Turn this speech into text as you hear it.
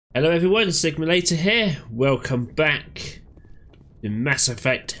Hello everyone, Sigma here. Welcome back to Mass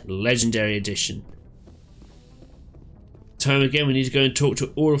Effect Legendary Edition. Time again, we need to go and talk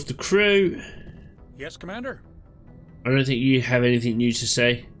to all of the crew. Yes, Commander. I don't think you have anything new to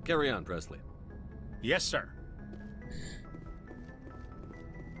say. Carry on, Presley. Yes, sir.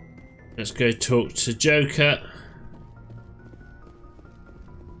 Let's go talk to Joker.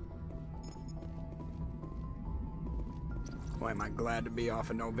 Boy, am I glad to be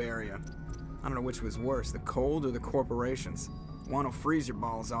off of Novaria. I don't know which was worse, the cold or the corporations. One will freeze your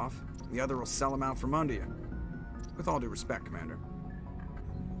balls off, the other will sell them out from under you. With all due respect, Commander.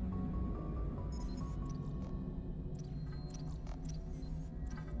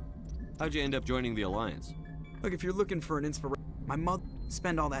 How'd you end up joining the Alliance? Look, if you're looking for an inspiration, my mother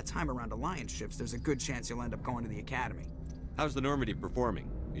spend all that time around Alliance ships, there's a good chance you'll end up going to the Academy. How's the Normandy performing?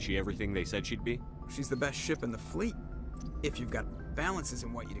 Is she everything they said she'd be? She's the best ship in the fleet. If you've got balances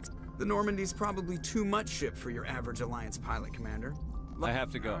in what you'd expect. The Normandy's probably too much ship for your average Alliance pilot, Commander. I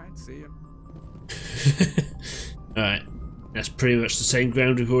have to go. Alright, see you. Alright, that's pretty much the same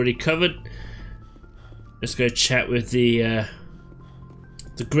ground we've already covered. Let's go chat with the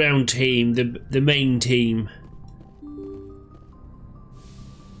ground team, the main team.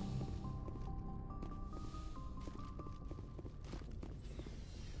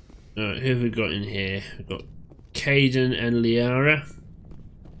 Alright, who have we got in here? We've got Caden and Liara.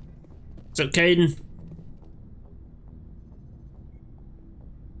 What's up, Caden?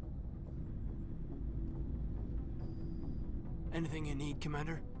 Anything you need,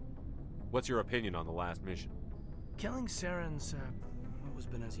 Commander? What's your opinion on the last mission? Killing Saren's, what was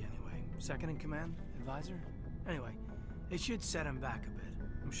Benezia anyway? Second in command? Advisor? Anyway, it should set him back a bit.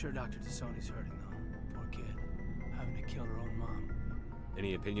 I'm sure Dr. Tassoni's hurting though. Poor kid. Having to kill her own mom.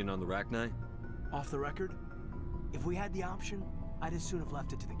 Any opinion on the Rachni? Off the record? If we had the option, I'd as soon have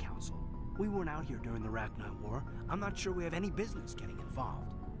left it to the Council. We weren't out here during the Rachni War. I'm not sure we have any business getting involved.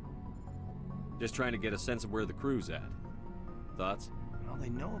 Just trying to get a sense of where the crew's at. Thoughts? Well, they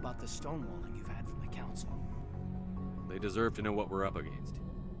know about the stonewalling you've had from the Council. They deserve to know what we're up against.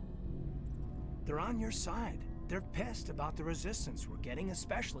 They're on your side. They're pissed about the resistance we're getting,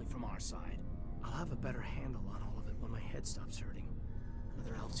 especially from our side. I'll have a better handle on all of it when my head stops hurting.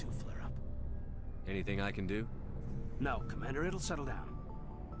 Another L2 flare-up. Anything I can do? No, Commander, it'll settle down.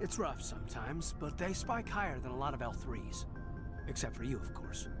 It's rough sometimes, but they spike higher than a lot of L3s. Except for you, of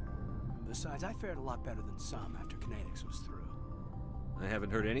course. Besides, I fared a lot better than some after Kinetics was through. I haven't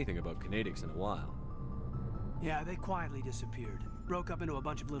heard anything about Kinetics in a while. Yeah, they quietly disappeared. Broke up into a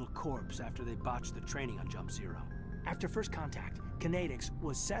bunch of little corps after they botched the training on Jump Zero. After first contact, Kinetics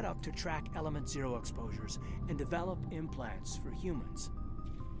was set up to track Element Zero exposures and develop implants for humans.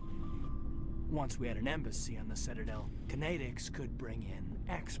 Once we had an embassy on the Citadel, Kinetics could bring in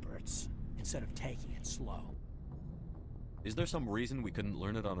experts instead of taking it slow. Is there some reason we couldn't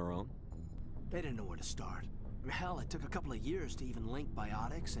learn it on our own? They didn't know where to start. Hell, it took a couple of years to even link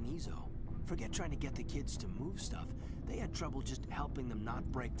biotics and EZO. Forget trying to get the kids to move stuff. They had trouble just helping them not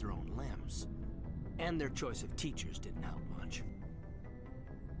break their own limbs. And their choice of teachers didn't help much.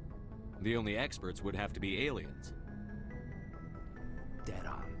 The only experts would have to be aliens. Dead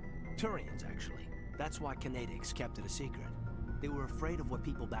on. Turians, actually. That's why Kinetics kept it a secret. They were afraid of what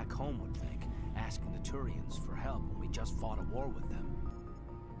people back home would think, asking the Turians for help when we just fought a war with them.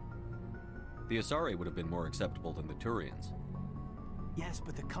 The Asari would have been more acceptable than the Turians. Yes,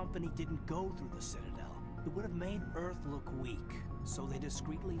 but the company didn't go through the Citadel. It would have made Earth look weak, so they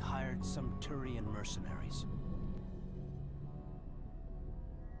discreetly hired some Turian mercenaries.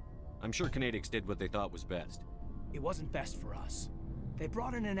 I'm sure Kinetics did what they thought was best. It wasn't best for us. They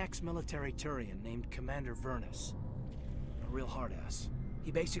brought in an ex-military Turian named Commander Vernus. A real hard-ass. He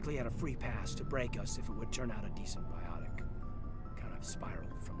basically had a free pass to break us if it would turn out a decent biotic. Kind of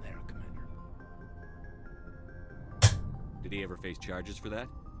spiraled from there, Commander. Did he ever face charges for that?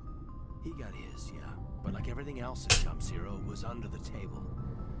 He got his, yeah. But like everything else at Jump Zero, it was under the table.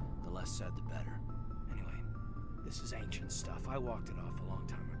 The less said, the better. Anyway, this is ancient stuff. I walked it off a long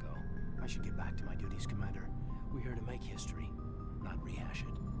time ago. I should get back to my duties, Commander. We're here to make history, not rehash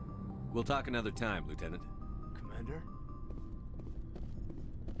it. We'll talk another time, Lieutenant. Commander?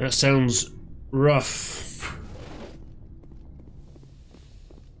 That sounds rough.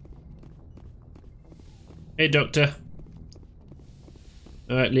 Hey, Doctor.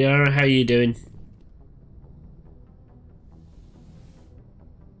 Alright, Liara, how you doing?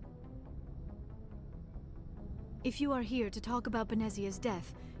 If you are here to talk about Benezia's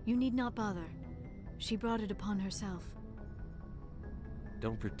death, you need not bother. She brought it upon herself.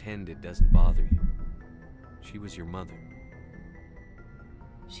 Don't pretend it doesn't bother you. She was your mother.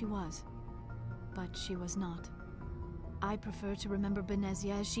 she was. But she was not. I prefer to remember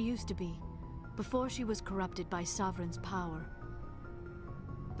Benezia as she used to be, before she was corrupted by Sovereign's power.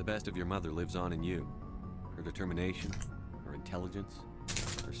 The best of your mother lives on in you. Her determination, her intelligence,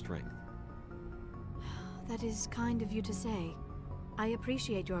 her strength. That is kind of you to say. I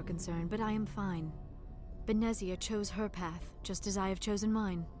appreciate your concern, but I am fine. Benezia chose her path, just as I have chosen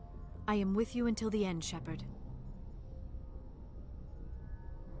mine. I am with you until the end, Shepard.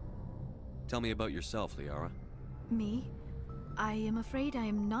 Tell me about yourself, Liara. Me? I am afraid I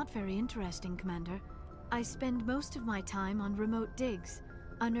am not very interesting, Commander. I spend most of my time on remote digs,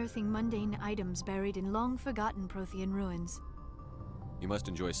 unearthing mundane items buried in long-forgotten Prothean ruins. You must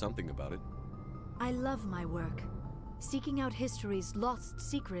enjoy something about it. I love my work. Seeking out history's lost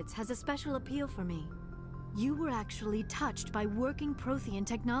secrets has a special appeal for me. You were actually touched by working Prothean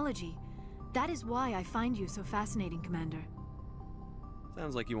technology. That is why I find you so fascinating, Commander.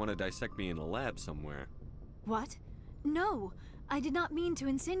 Sounds like you want to dissect me in a lab somewhere. What? No! I did not mean to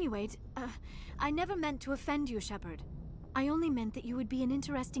insinuate. I never meant to offend you, Shepard. I only meant that you would be an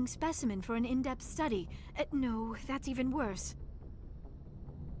interesting specimen for an in-depth study. No, that's even worse.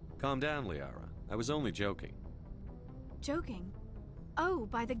 Calm down, Liara. I was only joking. Joking? Oh,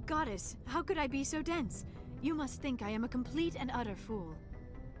 by the goddess, how could I be so dense? You must think I am a complete and utter fool.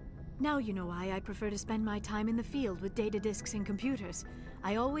 Now you know why I prefer to spend my time in the field with data disks and computers.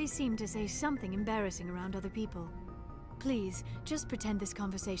 I always seem to say something embarrassing around other people. Please, just pretend this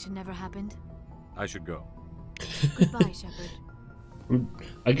conversation never happened. I should go. Goodbye, Shepard.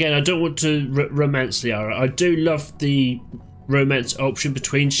 Again, I don't want to romance Liara. I do love the romance option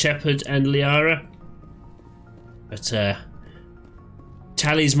between Shepard and Liara. But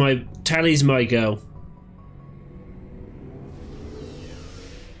Tally's my girl.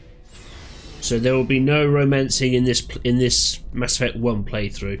 So there will be no romancing in this Mass Effect 1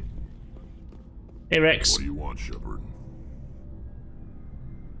 playthrough. Hey Rex. What do you want, Shepard?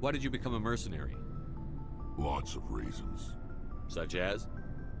 Why did you become a mercenary? Lots of reasons. Such as?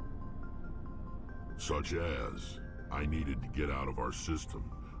 Such as, I needed to get out of our system.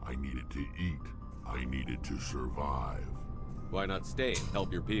 I needed to eat. I needed to survive. Why not stay and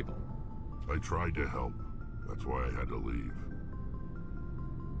help your people? I tried to help. That's why I had to leave.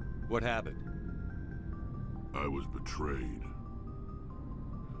 What happened? I was betrayed.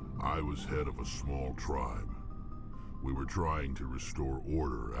 I was head of a small tribe. We were trying to restore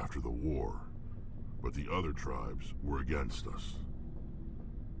order after the war, but the other tribes were against us.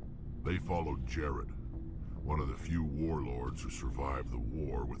 They followed Jared, one of the few warlords who survived the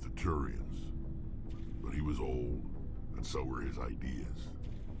war with the Turians. But he was old, and so were his ideas.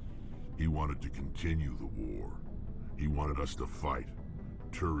 He wanted to continue the war. He wanted us to fight.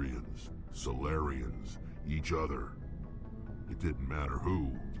 Turians, Solarians, each other. It didn't matter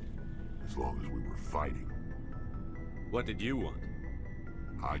who, as long as we were fighting. What did you want?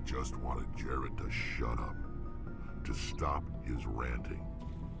 I just wanted Jared to shut up, to stop his ranting.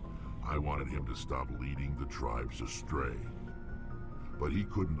 I wanted him to stop leading the tribes astray. But he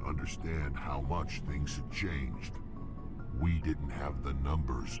couldn't understand how much things had changed. We didn't have the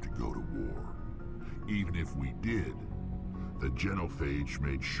numbers to go to war. Even if we did, the genophage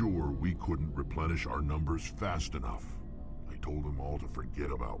made sure we couldn't replenish our numbers fast enough. I told them all to forget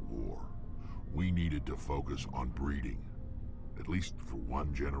about war. We needed to focus on breeding, at least for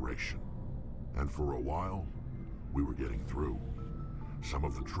one generation. And for a while, we were getting through. Some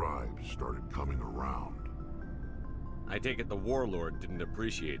of the tribes started coming around. I take it the warlord didn't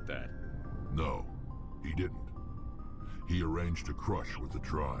appreciate that. No, he didn't. He arranged a crush with the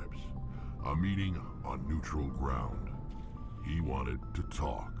tribes, a meeting on neutral ground. He wanted to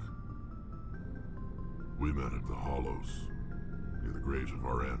talk. We met at the Hollows, near the graves of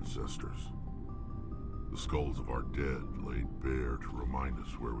our ancestors. The skulls of our dead laid bare to remind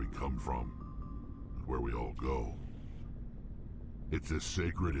us where we come from, and where we all go. It's as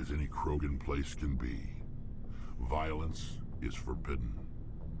sacred as any Krogan place can be. Violence is forbidden.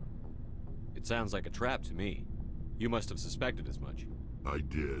 It sounds like a trap to me. You must have suspected as much. I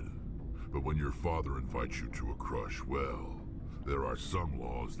did. But when your father invites you to a crush, well, there are some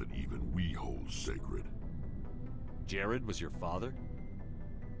laws that even we hold sacred. Jared was your father?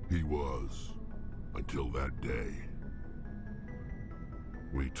 He was. Until that day.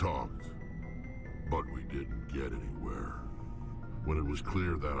 We talked, but we didn't get anywhere. When it was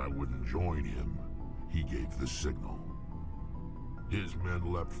clear that I wouldn't join him, he gave the signal. His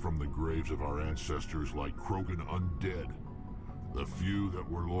men leapt from the graves of our ancestors like Krogan undead. The few that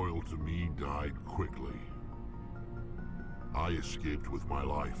were loyal to me died quickly. I escaped with my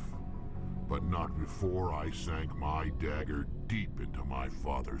life, But not before I sank my dagger deep into my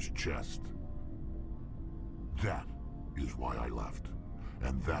father's chest. That is why I left.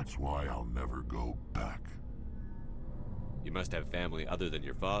 And that's why I'll never go back. You must have family other than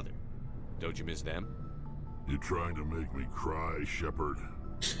your father. Don't you miss them? You trying to make me cry, Shepard?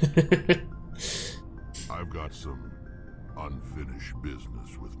 I've got some unfinished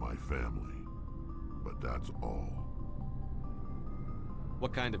business with my family, but that's all.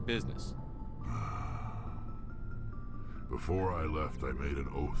 What kind of business? Before I left, I made an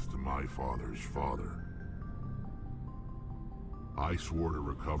oath to my father's father. I swore to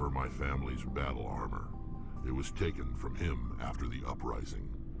recover my family's battle armor. It was taken from him after the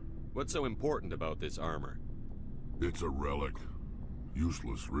uprising. What's so important about this armor? It's a relic.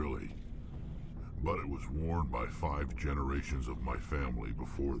 Useless, really. But it was worn by 5 generations of my family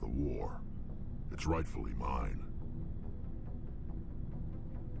before the war. It's rightfully mine.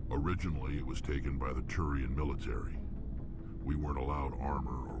 Originally, it was taken by the Turian military. We weren't allowed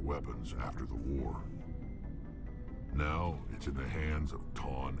armor or weapons after the war. Now, it's in the hands of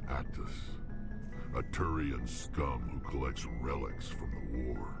Taun Actus, a Turian scum who collects relics from the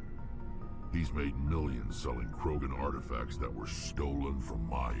war. He's made millions selling Krogan artifacts that were stolen from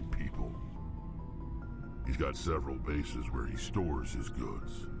my people. He's got several bases where he stores his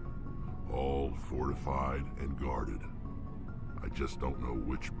goods, all fortified and guarded. I just don't know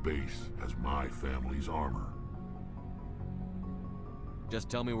which base has my family's armor. Just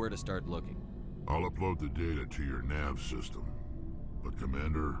tell me where to start looking. I'll upload the data to your nav system. But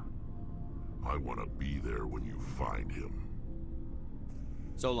Commander, I want to be there when you find him.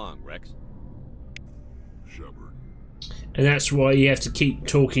 So long, Rex. Shepard. And that's why you have to keep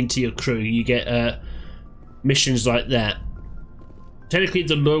talking to your crew. You get missions like that. Technically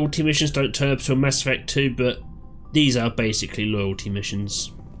the loyalty missions don't turn up till Mass Effect 2, but these are basically loyalty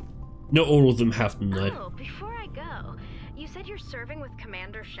missions. Not all of them have them though. Oh, before I go, you said you're serving with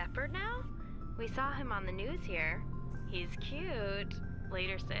Commander Shepard now? We saw him on the news here. He's cute.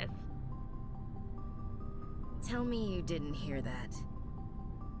 Later, sis. Tell me you didn't hear that.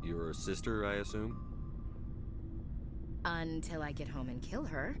 Your sister, I assume? Until I get home and kill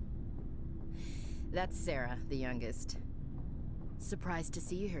her. That's Sarah, the youngest. Surprised to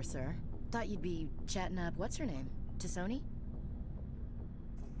see you here, sir. Thought you'd be chatting up, what's her name? T'Soni?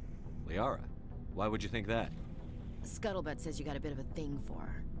 Liara. Why would you think that? Scuttlebutt says you got a bit of a thing for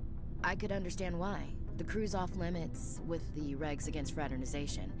her. I could understand why. The crew's off limits with the regs against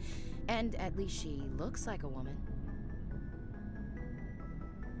fraternization. And at least she looks like a woman.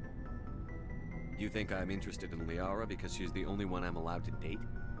 You think I'm interested in Liara because she's the only one I'm allowed to date?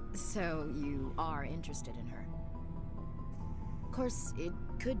 So you are interested in her? Of course, it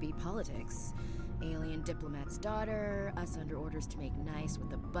could be politics. Alien diplomat's daughter, us under orders to make nice with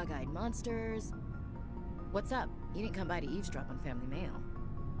the bug-eyed monsters. What's up? You didn't come by to eavesdrop on family mail.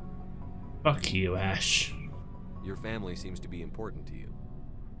 Fuck you, Ash. Your family seems to be important to you.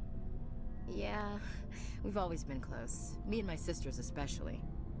 Yeah, we've always been close. Me and my sisters especially.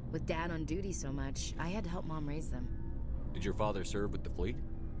 With Dad on duty so much, I had to help Mom raise them. Did your father serve with the fleet?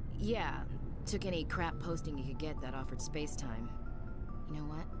 Yeah, took any crap posting he could get that offered space time. You know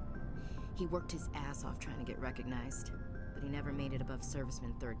what? He worked his ass off trying to get recognized, but he never made it above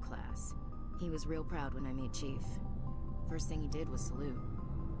serviceman 3rd class. He was real proud when I made Chief. First thing he did was salute.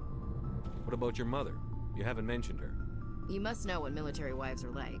 What about your mother? You haven't mentioned her. You must know what military wives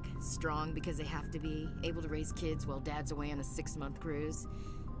are like. Strong because they have to be, able to raise kids while Dad's away on a 6-month cruise.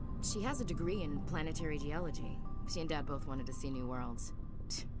 She has a degree in planetary geology. She and Dad both wanted to see new worlds.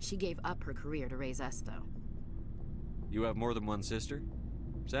 She gave up her career to raise us, though. You have more than one sister?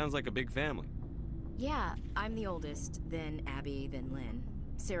 Sounds like a big family. Yeah, I'm the oldest, then Abby, then Lynn.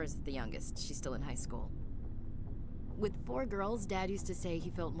 Sarah's the youngest. She's still in high school. With 4 girls, Dad used to say he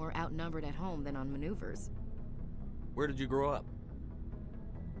felt more outnumbered at home than on maneuvers. Where did you grow up?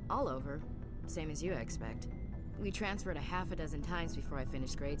 All over. Same as you, I expect. We transferred a half a dozen times before I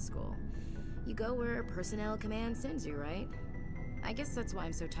finished grade school. You go where personnel command sends you, right? I guess that's why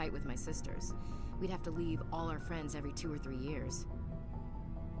I'm so tight with my sisters. We'd have to leave all our friends every 2 or 3 years.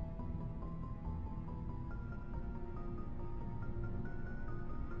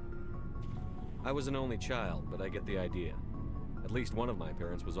 I was an only child, but I get the idea. At least one of my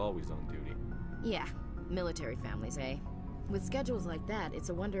parents was always on duty. Yeah, military families, eh? With schedules like that, it's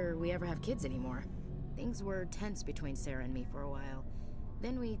a wonder we ever have kids anymore. Things were tense between Sarah and me for a while.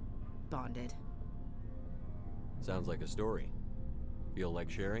 Then we bonded. Sounds like a story. Feel like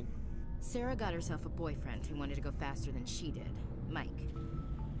sharing? Sarah got herself a boyfriend who wanted to go faster than she did, Mike.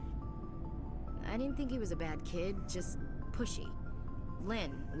 I didn't think he was a bad kid, just pushy.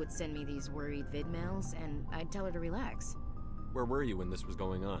 Lynn would send me these worried vid mails, and I'd tell her to relax. Where were you when this was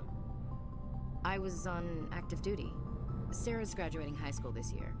going on? I was on active duty. Sarah's graduating high school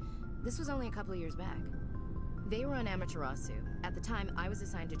this year. This was only a couple of years back. They were on Amaterasu. At the time, I was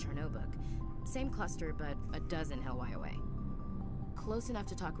assigned to Chernobog. Same cluster, but a dozen LY away. Close enough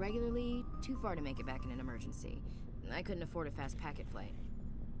to talk regularly, too far to make it back in an emergency. I couldn't afford a fast packet flight.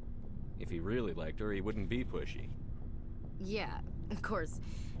 If he really liked her, he wouldn't be pushy. Yeah, of course.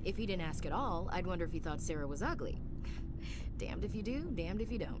 If he didn't ask at all, I'd wonder if he thought Sarah was ugly. Damned if you do, damned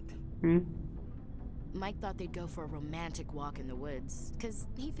if you don't. Mike thought they'd go for a romantic walk in the woods, because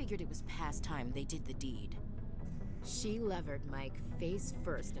he figured it was past time they did the deed. She levered Mike face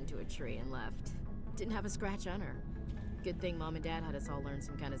first into a tree and left. Didn't have a scratch on her. Good thing Mom and Dad had us all learn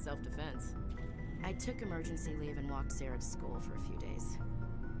some kind of self-defense. I took emergency leave and walked Sarah to school for a few days.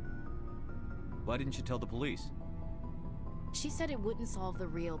 Why didn't you tell the police? She said it wouldn't solve the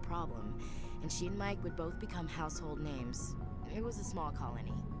real problem, and she and Mike would both become household names. It was a small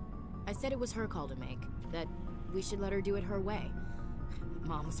colony. I said it was her call to make, that we should let her do it her way.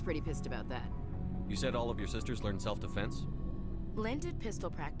 Mom was pretty pissed about that. You said all of your sisters learned self-defense? Lynn did pistol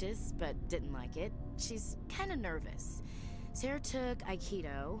practice, but didn't like it. She's kind of nervous. Sarah took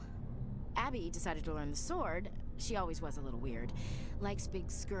Aikido. Abby decided to learn the sword. She always was a little weird. Likes big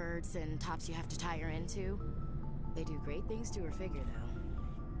skirts and tops you have to tie her into. They do great things to her figure, though.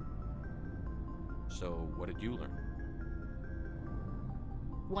 So, what did you learn?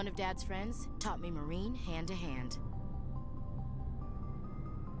 One of Dad's friends taught me Marine hand to hand.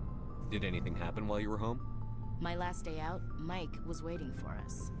 Did anything happen while you were home? My last day out, Mike was waiting for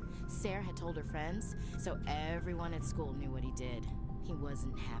us. Sarah had told her friends, so everyone at school knew what he did. He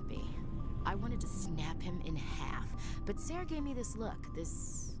wasn't happy. I wanted to snap him in half, but Sarah gave me this look,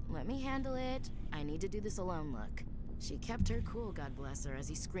 this let me handle it, I need to do this alone look. She kept her cool, God bless her, as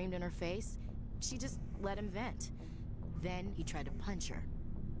he screamed in her face. She just let him vent. Then he tried to punch her.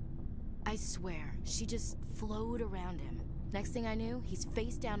 I swear, she just flowed around him. Next thing I knew, he's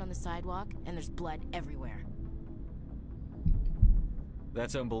face down on the sidewalk, and there's blood everywhere.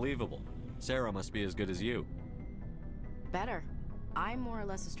 That's unbelievable. Sarah must be as good as you. Better. I'm more or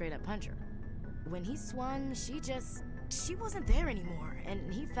less a straight-up puncher. When he swung, she wasn't there anymore,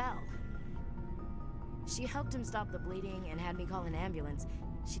 and he fell. She helped him stop the bleeding and had me call an ambulance.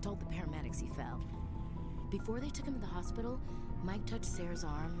 She told the paramedics he fell. Before they took him to the hospital, Mike touched Sarah's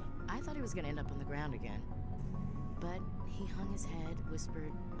arm. I thought he was gonna end up on the ground again. But he hung his head,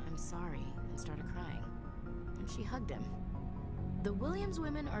 whispered, "I'm sorry," and started crying. And she hugged him. The Williams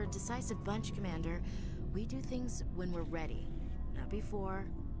women are a decisive bunch, Commander. We do things when we're ready. Not before,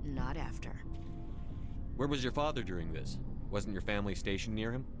 not after. Where was your father during this? Wasn't your family stationed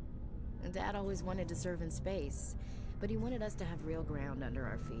near him? Dad always wanted to serve in space, but he wanted us to have real ground under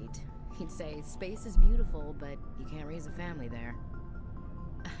our feet. He'd say, space is beautiful, but you can't raise a family there.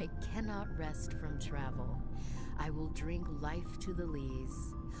 I cannot rest from travel. I will drink life to the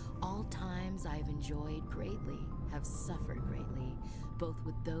lees. All times I've enjoyed greatly, have suffered greatly, both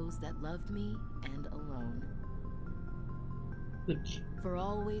with those that loved me and alone. For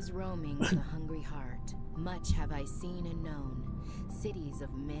always roaming with a hungry heart, much have I seen and known, cities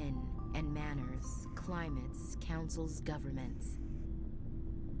of men and manners, climates, councils, governments.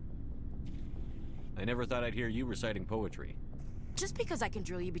 I never thought I'd hear you reciting poetry. Just because I can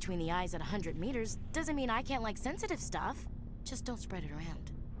drill you between the eyes at 100 meters doesn't mean I can't like sensitive stuff. Just don't spread it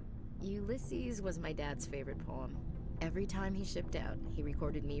around. Ulysses was my dad's favorite poem. Every time he shipped out, he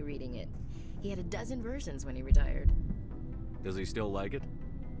recorded me reading it. He had a dozen versions when he retired. Does he still like it?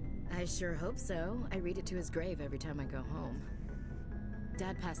 I sure hope so. I read it to his grave every time I go home.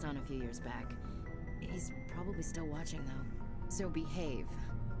 Dad passed on a few years back. He's probably still watching, though. So behave.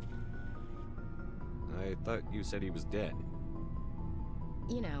 I thought you said he was dead.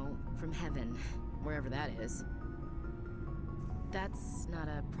 You know, from heaven, wherever that is. That's not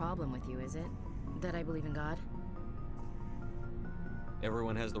a problem with you, is it? That I believe in God?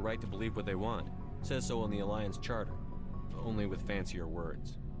 Everyone has the right to believe what they want. Says so in the Alliance Charter. Only with fancier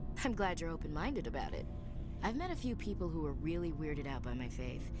words. I'm glad you're open-minded about it. I've met a few people who are really weirded out by my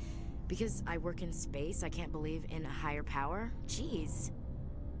faith. Because I work in space, I can't believe in a higher power? Jeez.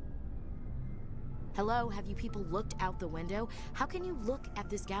 Hello, have you people looked out the window? How can you look at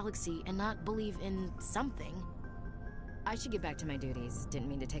this galaxy and not believe in something? I should get back to my duties. Didn't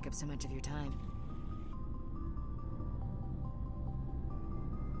mean to take up so much of your time.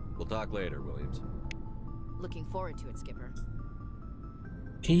 We'll talk later, Williams. Looking forward to it, Skipper.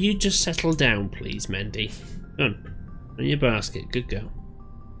 Can you just settle down, please, Mendy? On your basket. Good girl.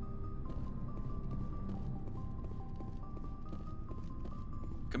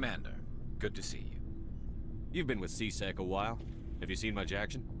 Commander, good to see you. You've been with CSEC a while. Have you seen much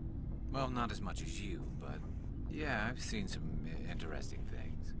action? Well, not as much as you, but yeah, I've seen some interesting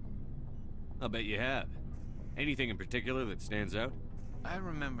things. I'll bet you have. Anything in particular that stands out? I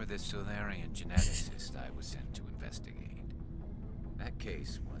remember this Solarian geneticist I was sent to investigate. That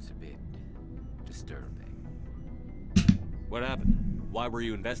case was a bit disturbing. What happened? Why were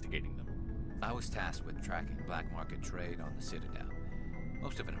you investigating them? I was tasked with tracking black market trade on the Citadel.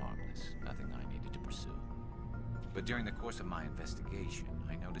 Most of it harmless, nothing I needed to pursue. But during the course of my investigation,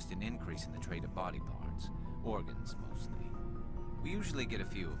 I noticed an increase in the trade of body parts, organs mostly. We usually get a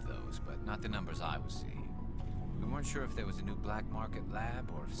few of those, but not the numbers I was seeing. We weren't sure if there was a new black market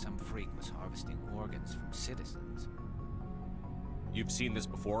lab or if some freak was harvesting organs from citizens. You've seen this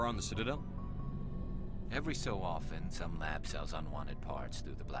before on the Citadel? Every so often, some lab sells unwanted parts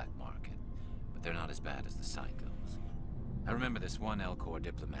through the black market, but they're not as bad as the psychos. I remember this one L-Corps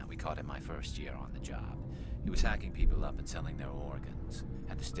diplomat we caught in my first year on the job. He was hacking people up and selling their organs.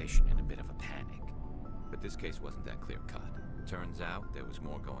 Had the station in a bit of a panic. But this case wasn't that clear-cut. Turns out there was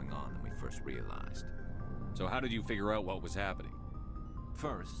more going on than we first realized. So how did you figure out what was happening?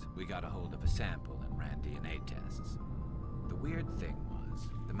 First, we got a hold of a sample and ran DNA tests. The weird thing was,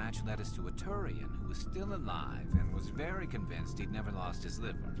 the match led us to a Turian who was still alive and was very convinced he'd never lost his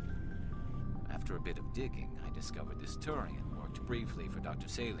liver. After a bit of digging, I discovered this Turian worked briefly for Dr.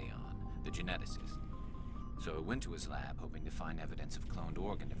 Salion, the geneticist. So I went to his lab hoping to find evidence of cloned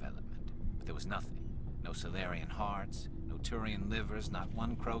organ development, but there was nothing. No Solarian hearts, no Turian livers, not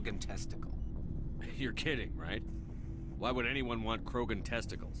one Krogan testicle. You're kidding, right? Why would anyone want Krogan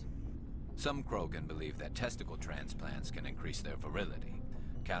testicles? Some Krogan believe that testicle transplants can increase their virility,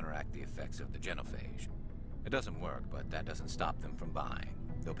 counteract the effects of the genophage. It doesn't work, but that doesn't stop them from buying.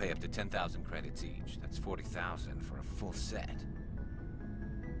 They'll pay up to 10,000 credits each. That's 40,000 for a full set.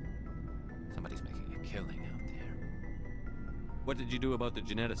 Somebody's making a killing out there. What did you do about the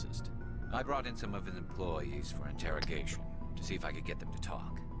geneticist? I brought in some of his employees for interrogation, to see if I could get them to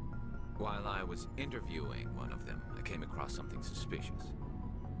talk. While I was interviewing one of them, I came across something suspicious.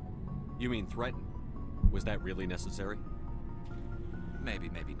 You mean threaten? Was that really necessary? Maybe,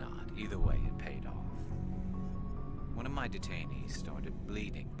 maybe not. Either way, it paid off. One of my detainees started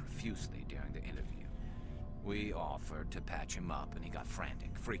bleeding profusely during the interview. We offered to patch him up, and he got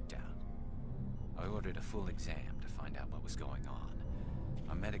frantic, freaked out. I ordered a full exam to find out what was going on.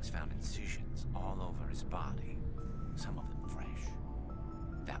 Our medics found incisions all over his body, some of them fresh.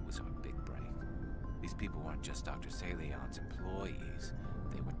 That was our big break. These people weren't just Dr. Salion's employees.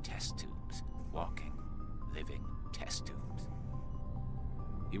 They were test tubes. Walking, living test tubes.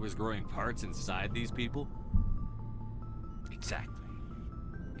 He was growing parts inside these people? Exactly.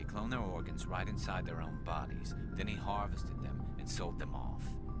 He cloned their organs right inside their own bodies, then he harvested them and sold them off.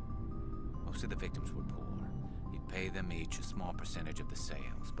 Most of the victims were poor. He'd pay them each a small percentage of the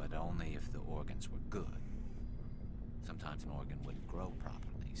sales, but only if the organs were good. Sometimes an organ wouldn't grow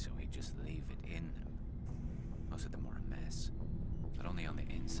properly, so he'd just leave it in them. Most of them were a mess, but only on the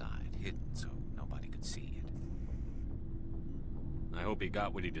inside, hidden so nobody could see it. I hope he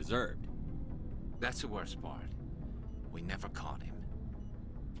got what he deserved. That's the worst part. We never caught him.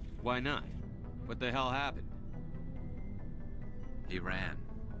 Why not? What the hell happened? He ran,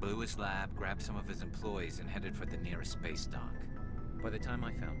 blew his lab, grabbed some of his employees, and headed for the nearest space dock. By the time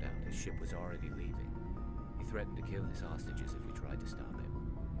I found out, his ship was already leaving. He threatened to kill his hostages if we tried to stop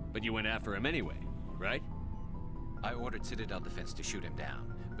him. But you went after him anyway, right? I ordered Citadel Defense to shoot him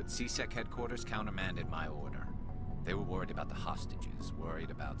down, but CSEC headquarters countermanded my order. They were worried about the hostages,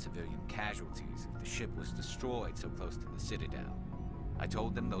 worried about civilian casualties if the ship was destroyed so close to the Citadel. I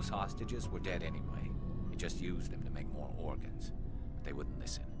told them those hostages were dead anyway. We just used them to make more organs. But they wouldn't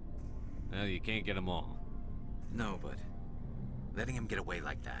listen. Well, you can't get them all. No, but letting him get away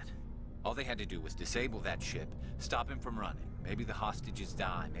like that. All they had to do was disable that ship, stop him from running. Maybe the hostages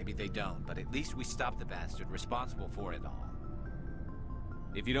die, maybe they don't, but at least we stopped the bastard responsible for it all.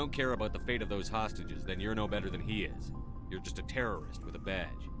 If you don't care about the fate of those hostages, then you're no better than he is. You're just a terrorist with a badge.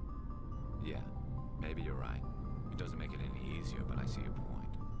 Yeah, maybe you're right. It doesn't make it any easier, but I see your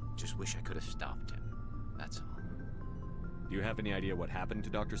point. Just wish I could have stopped him. That's all. Do you have any idea what happened to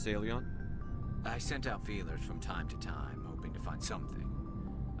Dr. Salion? I sent out feelers from time to time, hoping to find something.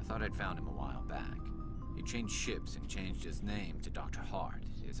 I thought I'd found him a while back. He changed ships and changed his name to Dr. Hart,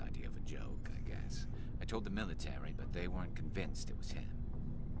 his idea of a joke, I guess. I told the military, but they weren't convinced it was him.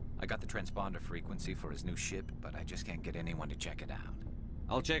 I got the transponder frequency for his new ship, but I just can't get anyone to check it out.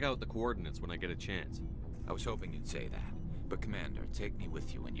 I'll check out the coordinates when I get a chance. I was hoping you'd say that. But Commander, take me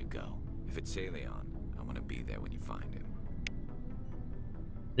with you when you go. If it's Salion, I want to be there when you find him.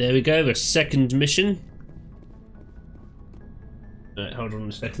 There we go, the second mission. Right, hold on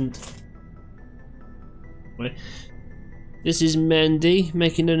a second. Right. This is Mandy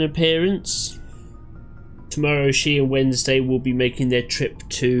making an appearance. Tomorrow she and Wednesday will be making their trip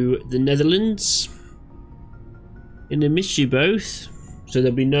to the Netherlands. Gonna miss you both. So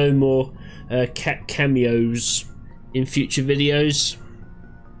there'll be no more cat cameos in future videos.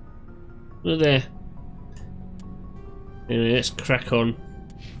 Look there. Anyway, let's crack on.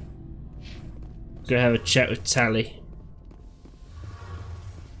 Go have a chat with Tally.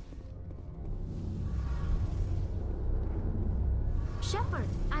 Shepard,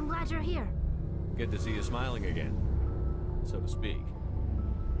 I'm glad you're here. Good to see you smiling again, so to speak.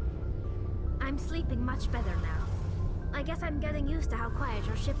 I'm sleeping much better now. I guess I'm getting used to how quiet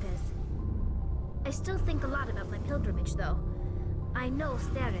your ship is. I still think a lot about my pilgrimage, though. I know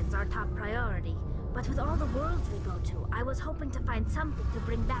Saren's our top priority, but with all the worlds we go to, I was hoping to find something to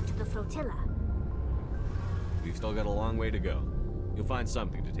bring back to the flotilla. We've still got a long way to go. You'll find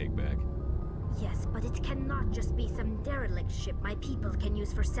something to take back. Yes, but it cannot just be some derelict ship my people can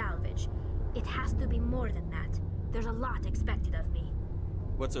use for salvage. It has to be more than that. There's a lot expected of me.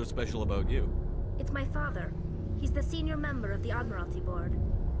 What's so special about you? It's my father. He's the senior member of the Admiralty Board.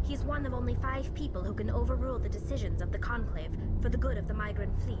 He's one of only 5 people who can overrule the decisions of the Conclave for the good of the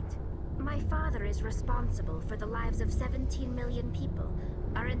migrant fleet. My father is responsible for the lives of 17 million people.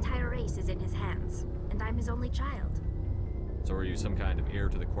 Our entire race is in his hands, and I'm his only child. So are you some kind of heir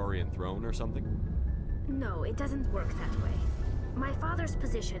to the Quarian throne or something? No, it doesn't work that way. My father's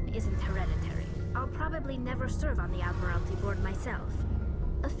position isn't hereditary. I'll probably never serve on the Admiralty Board myself.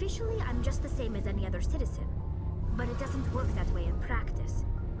 Officially, I'm just the same as any other citizen. But it doesn't work that way in practice.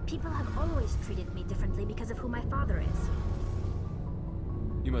 People have always treated me differently because of who my father is.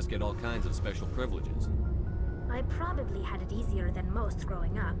 You must get all kinds of special privileges. I probably had it easier than most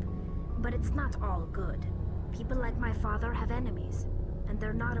growing up, but it's not all good. People like my father have enemies, and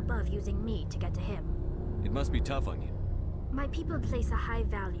they're not above using me to get to him. It must be tough on you. My people place a high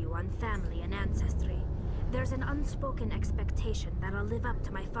value on family and ancestry. There's an unspoken expectation that I'll live up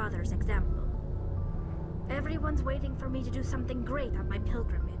to my father's example. Everyone's waiting for me to do something great on my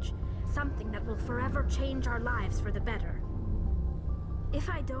pilgrimage, something that will forever change our lives for the better. If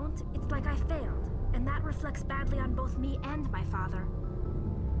I don't, it's like I failed, and that reflects badly on both me and my father.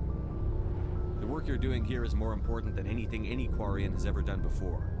 The work you're doing here is more important than anything any Quarian has ever done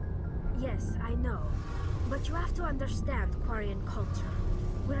before. Yes, I know. But you have to understand Quarian culture.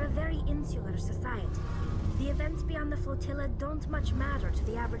 We're a very insular society. The events beyond the flotilla don't much matter to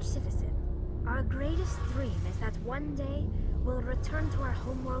the average citizen. Our greatest dream is that one day we'll return to our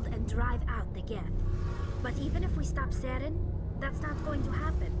homeworld and drive out the Geth. But even if we stop Saren, that's not going to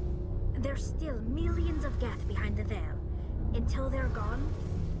happen. There's still millions of Geth behind the veil. Until they're gone,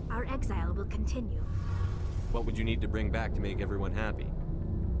 our exile will continue. What would you need to bring back to make everyone happy?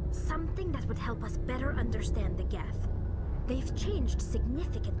 Something that would help us better understand the Geth. They've changed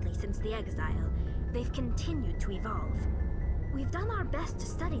significantly since the exile. They've continued to evolve. We've done our best to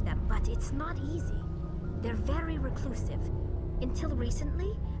study them, but it's not easy. They're very reclusive. Until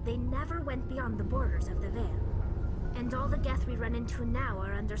recently, they never went beyond the borders of the Veil. And all the Geth we run into now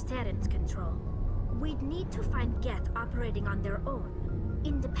are under Saren's control. We'd need to find Geth operating on their own,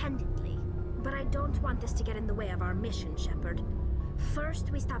 independently. But I don't want this to get in the way of our mission, Shepard. First,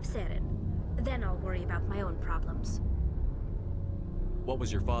 we stop Saren. Then I'll worry about my own problems. What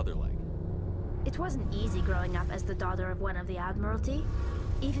was your father like? It wasn't easy growing up as the daughter of one of the Admiralty.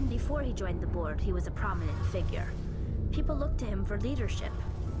 Even before he joined the board, he was a prominent figure. People looked to him for leadership.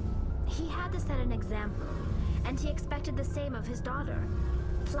 He had to set an example, and he expected the same of his daughter.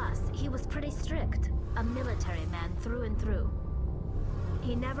 Plus, he was pretty strict, a military man through and through.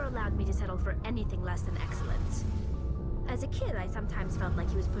 He never allowed me to settle for anything less than excellence. As a kid, I sometimes felt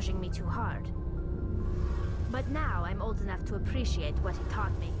like he was pushing me too hard. But now, I'm old enough to appreciate what he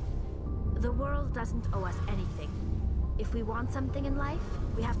taught me. The world doesn't owe us anything. If we want something in life,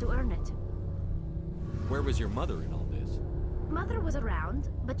 we have to earn it. Where was your mother in all this? Mother was around,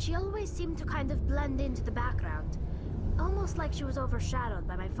 but she always seemed to kind of blend into the background. Almost like she was overshadowed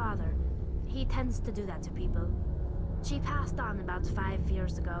by my father. He tends to do that to people. She passed on about 5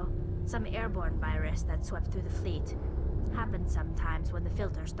 years ago. Some airborne virus that swept through the fleet. Happens sometimes when the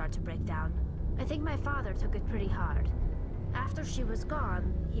filters start to break down. I think my father took it pretty hard. After she was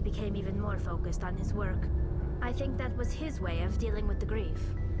gone, he became even more focused on his work. I think that was his way of dealing with the grief.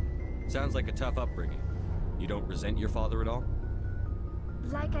 Sounds like a tough upbringing. You don't resent your father at all?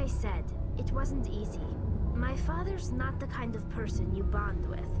 Like I said, it wasn't easy. My father's not the kind of person you bond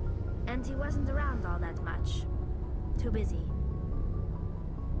with, and he wasn't around all that much. Too busy.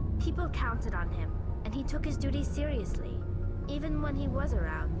 People counted on him, and he took his duties seriously. Even when he was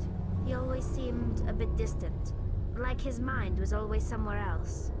around, he always seemed a bit distant, like his mind was always somewhere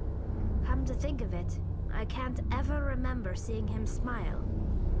else. Come to think of it, I can't ever remember seeing him smile.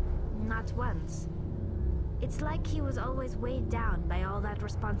 Not once. It's like he was always weighed down by all that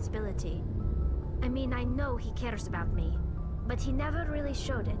responsibility. I mean, I know he cares about me, but he never really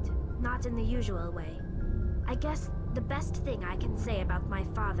showed it, not in the usual way. I guess the best thing I can say about my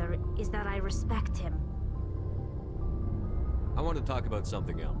father is that I respect him. I want to talk about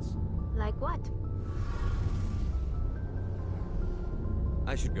something else. Like what?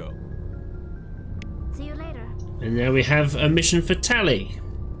 I should go. See you later. And now we have a mission for Tally.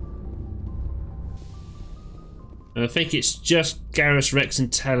 I think it's just Garrus, Rex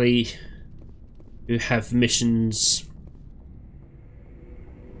and Tally who have missions.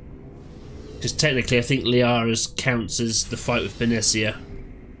 Because technically I think Liara's counts as the fight with Benessia.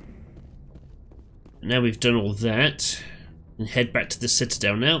 Now we've done all that. And head back to the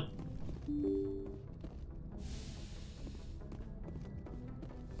Citadel now.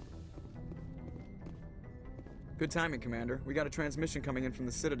 Good timing, Commander. We got a transmission coming in from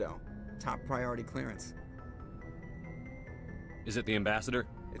the Citadel. Top priority clearance. Is it the ambassador?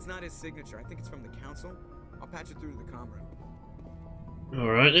 It's not his signature. I think it's from the Council. I'll patch it through to the comm room.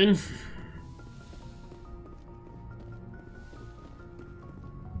 Alright then.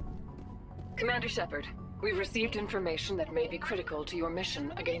 Commander Shepard, we've received information that may be critical to your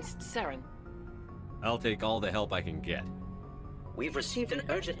mission against Saren. I'll take all the help I can get. We've received an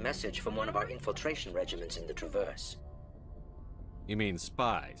urgent message from one of our infiltration regiments in the Traverse. You mean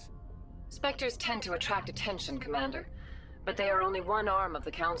spies? Spectres tend to attract attention, Commander, but they are only one arm of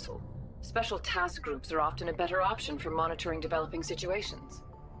the Council. Special task groups are often a better option for monitoring developing situations.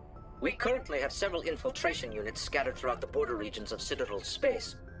 We currently have several infiltration units scattered throughout the border regions of Citadel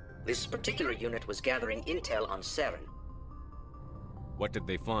space. This particular unit was gathering intel on Saren. What did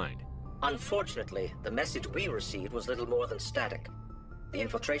they find? Unfortunately, the message we received was little more than static. The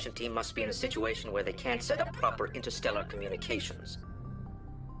infiltration team must be in a situation where they can't set up proper interstellar communications.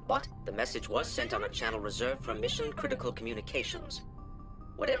 But the message was sent on a channel reserved for mission-critical communications.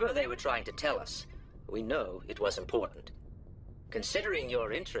 Whatever they were trying to tell us, we know it was important. Considering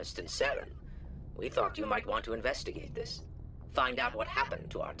your interest in Saren, we thought you might want to investigate this. Find out what happened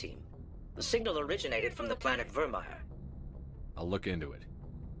to our team. The signal originated from the planet Vermeer. I'll look into it.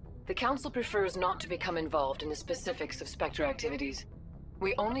 The Council prefers not to become involved in the specifics of Spectre activities.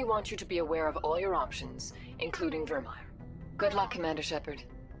 We only want you to be aware of all your options, including Vermeer. Good luck, Commander Shepard.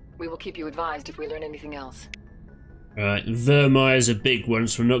 We will keep you advised if we learn anything else. Alright, Vermeer's a big one,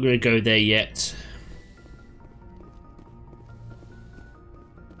 so we're not going to go there yet.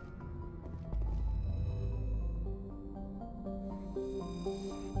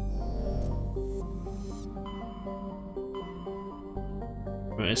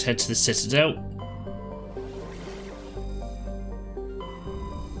 Right, let's head to the Citadel.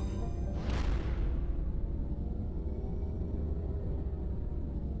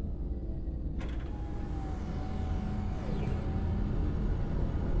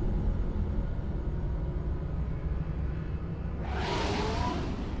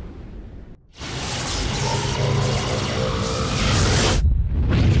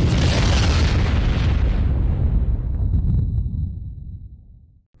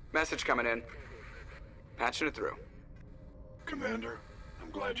 Message coming in. Patching it through. Commander, I'm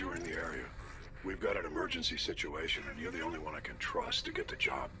glad you were in the area. We've got an emergency situation, and you're the only one I can trust to get the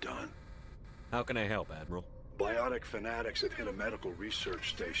job done. How can I help, Admiral? Biotic fanatics have hit a medical research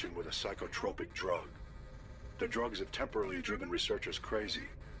station with a psychotropic drug. The drugs have temporarily driven researchers crazy,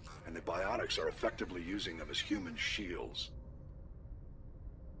 and the biotics are effectively using them as human shields.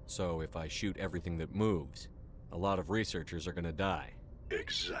 So if I shoot everything that moves, a lot of researchers are gonna die.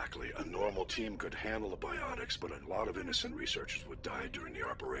 Exactly. A normal team could handle the biotics, but a lot of innocent researchers would die during the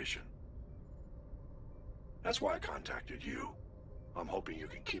operation. That's why I contacted you. I'm hoping you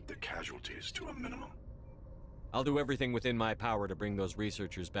can keep the casualties to a minimum. I'll do everything within my power to bring those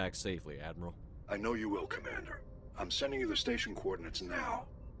researchers back safely, Admiral. I know you will, Commander. I'm sending you the station coordinates now.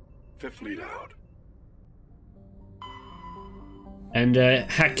 Fifth Fleet out. And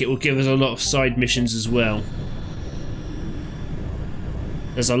Hackett will give us a lot of side missions as well.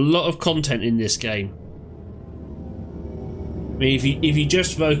 There's a lot of content in this game. I mean, if you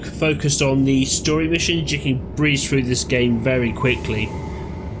just focused on the story missions, you can breeze through this game very quickly.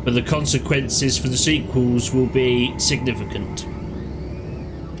 But the consequences for the sequels will be significant.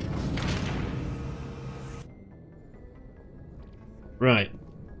 Right.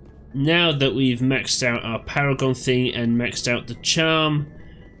 Now that we've maxed out our Paragon thing and maxed out the charm,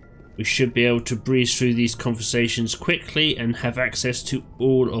 We should be able to breeze through these conversations quickly and have access to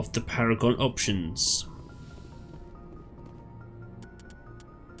all of the Paragon options.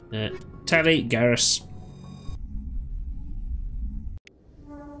 Tally, Garrus.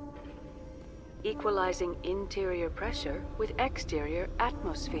 Equalizing interior pressure with exterior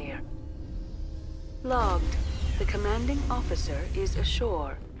atmosphere. Logged. The commanding officer is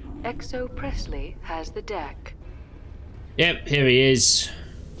ashore. Exo Presley has the deck. Yep, here he is.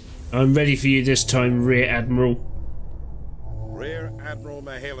 I'm ready for you this time, Rear Admiral. Rear Admiral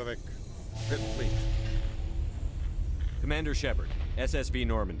Mihailovic, 5th Fleet. Commander Shepard, SSV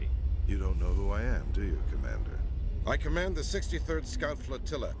Normandy. You don't know who I am, do you, Commander? I command the 63rd Scout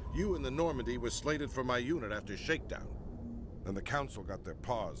Flotilla. You and the Normandy were slated for my unit after shakedown. Then the Council got their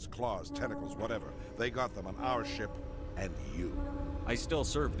paws, claws, tentacles, whatever. They got them on our ship, and you. I still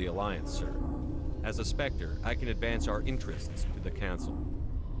serve the Alliance, sir. As a Spectre, I can advance our interests to the Council.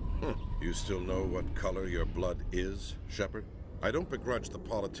 You still know what color your blood is, Shepard? I don't begrudge the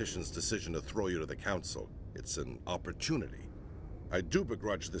politician's decision to throw you to the Council. It's an opportunity. I do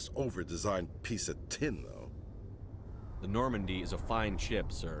begrudge this over-designed piece of tin, though. The Normandy is a fine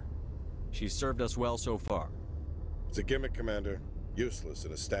ship, sir. She's served us well so far. It's a gimmick, Commander. Useless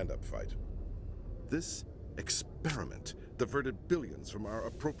in a stand-up fight. This experiment diverted billions from our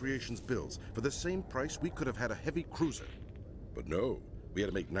appropriations bills. For the same price, we could have had a heavy cruiser. But no, we had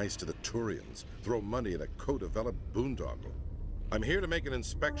to make nice to the Turians, throw money at a co-developed boondoggle. I'm here to make an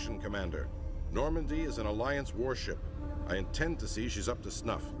inspection, Commander. Normandy is an Alliance warship. I intend to see she's up to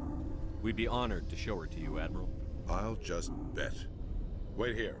snuff. We'd be honored to show her to you, Admiral. I'll just bet.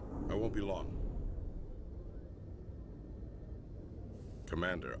 Wait here. I won't be long.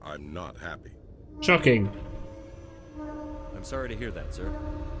 Commander, I'm not happy. Shocking. I'm sorry to hear that, sir.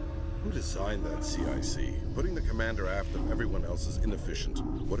 Who designed that CIC? Putting the commander aft of everyone else is inefficient.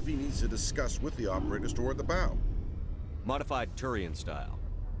 What if he needs to discuss with the operators toward the bow? Modified Turian style.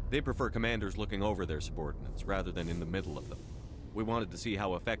 They prefer commanders looking over their subordinates, rather than in the middle of them. We wanted to see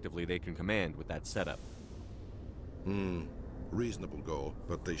how effectively they can command with that setup. Reasonable goal,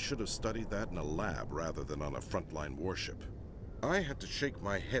 but they should have studied that in a lab rather than on a frontline warship. I had to shake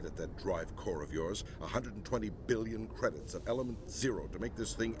my head at that drive core of yours. 120 billion credits at element 0 to make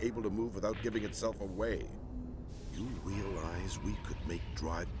this thing able to move without giving itself away. You realize we could make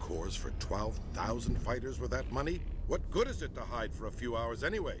drive cores for 12,000 fighters with that money? What good is it to hide for a few hours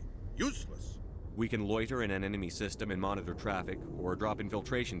anyway? Useless. We can loiter in an enemy system and monitor traffic, or drop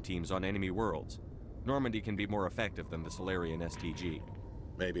infiltration teams on enemy worlds. Normandy can be more effective than the Solarian STG.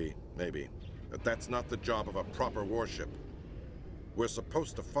 Maybe. But that's not the job of a proper warship. We're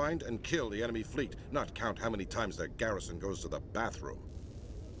supposed to find and kill the enemy fleet, not count how many times their garrison goes to the bathroom.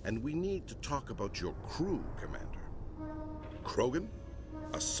 And we need to talk about your crew, Commander. Krogan?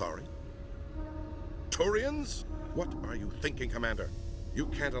 Asari? Turians? What are you thinking, Commander? You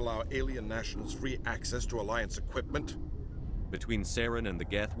can't allow alien nationals free access to Alliance equipment? Between Saren and the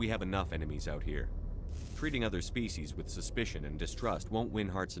Geth, we have enough enemies out here. Treating other species with suspicion and distrust won't win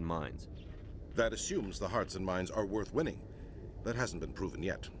hearts and minds. That assumes the hearts and minds are worth winning. That hasn't been proven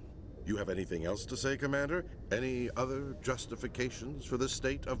yet. You have anything else to say, Commander? Any other justifications for the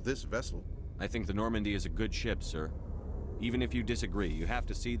state of this vessel? I think the Normandy is a good ship, sir. Even if you disagree, you have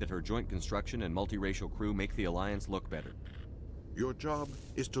to see that her joint construction and multiracial crew make the Alliance look better. Your job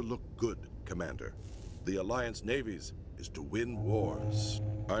is to look good, Commander. The Alliance navies is to win wars.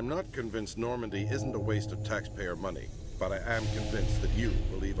 I'm not convinced Normandy isn't a waste of taxpayer money, but I am convinced that you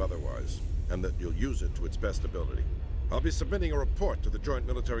believe otherwise, and that you'll use it to its best ability. I'll be submitting a report to the Joint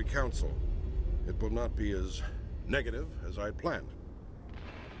Military Council. It will not be as negative as I planned.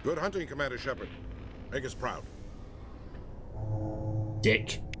 Good hunting, Commander Shepard. Make us proud.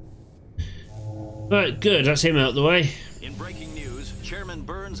 Dick. Right, good, that's him out of the way. In breaking news, Chairman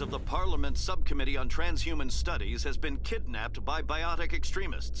Burns of the Parliament Subcommittee on Transhuman Studies has been kidnapped by biotic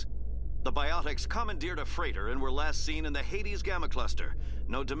extremists. The biotics commandeered a freighter and were last seen in the Hades Gamma Cluster.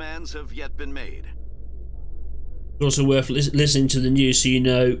 No demands have yet been made. Also worth listening to the news so you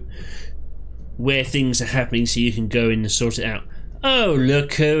know where things are happening so you can go in and sort it out. Oh,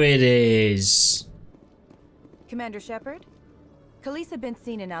 look who it is. Commander Shepard? Khaleesa been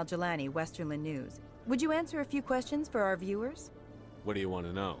seen in Al-Jalani, Westerland News. Would you answer a few questions for our viewers? What do you want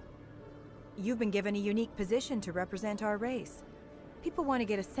to know? You've been given a unique position to represent our race. People want to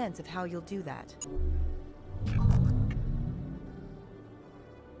get a sense of how you'll do that.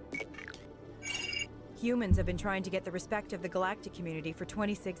 Humans have been trying to get the respect of the galactic community for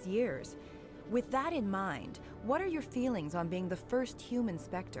 26 years. With that in mind, what are your feelings on being the first human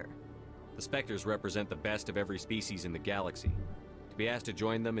Spectre? The Spectres represent the best of every species in the galaxy. To be asked to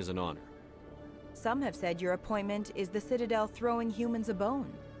join them is an honor. Some have said your appointment is the Citadel throwing humans a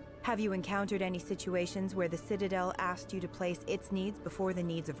bone. Have you encountered any situations where the Citadel asked you to place its needs before the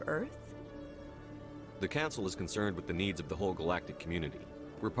needs of Earth? The Council is concerned with the needs of the whole galactic community.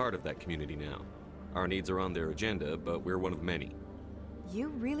 We're part of that community now. Our needs are on their agenda, but we're one of many. You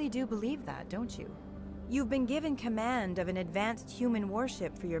really do believe that, don't you? You've been given command of an advanced human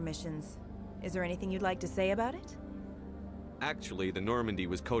warship for your missions. Is there anything you'd like to say about it? Actually, the Normandy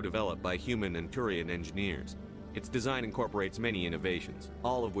was co-developed by human and Turian engineers. Its design incorporates many innovations,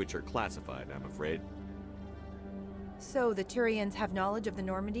 all of which are classified, I'm afraid. So the Turians have knowledge of the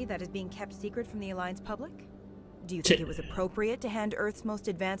Normandy that is being kept secret from the Alliance public? Do you think it was appropriate to hand Earth's most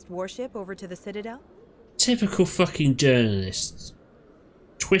advanced warship over to the Citadel? Typical fucking journalists.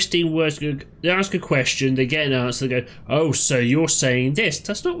 Twisting words. They ask a question, they get an answer, they go, oh, so you're saying this.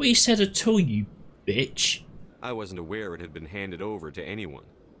 That's not what you said at all, you bitch. I wasn't aware it had been handed over to anyone.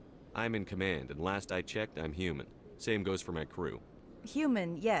 I'm in command, and last I checked, I'm human. Same goes for my crew.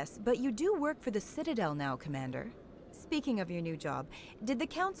 Human, yes, but you do work for the Citadel now, Commander. Speaking of your new job, did the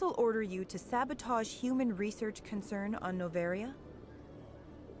Council order you to sabotage human research concern on Noveria?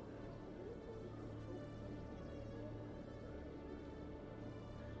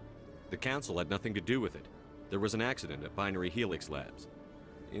 The Council had nothing to do with it. There was an accident at Binary Helix Labs.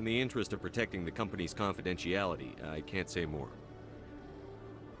 In the interest of protecting the company's confidentiality, I can't say more.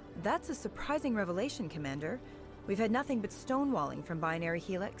 That's a surprising revelation, Commander. We've had nothing but stonewalling from Binary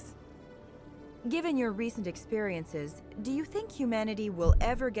Helix. Given your recent experiences, do you think humanity will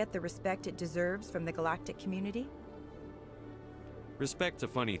ever get the respect it deserves from the galactic community? Respect's a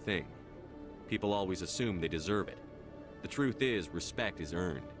funny thing. People always assume they deserve it. The truth is, respect is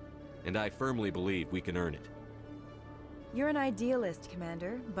earned. And I firmly believe we can earn it. You're an idealist,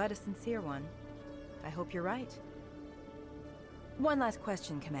 Commander, but a sincere one. I hope you're right. One last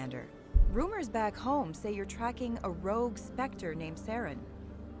question, Commander. Rumors back home say you're tracking a rogue Spectre named Saren.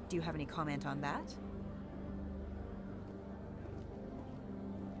 Do you have any comment on that?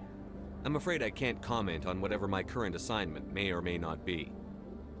 I'm afraid I can't comment on whatever my current assignment may or may not be.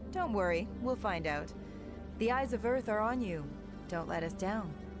 Don't worry, we'll find out. The eyes of Earth are on you. Don't let us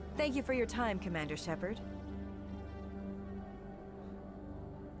down. Thank you for your time, Commander Shepard.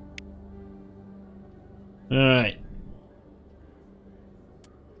 Alright.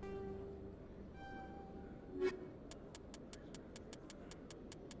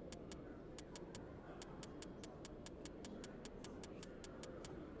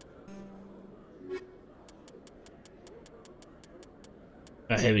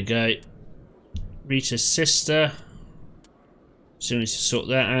 Here we go. Rita's sister. So we need to sort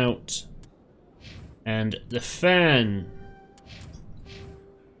that out. And the fan.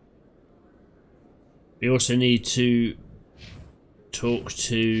 We also need to talk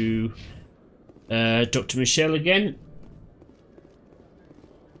to Dr. Michelle again.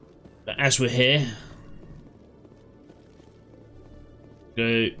 But as we're here,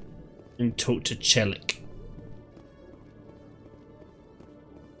 go and talk to Chelik.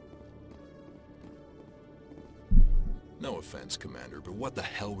 No offense, Commander, but what the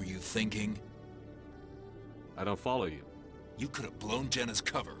hell were you thinking? I don't follow you. You could have blown Jenna's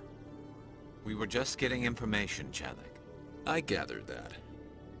cover. We were just getting information, Chelik. I gathered that.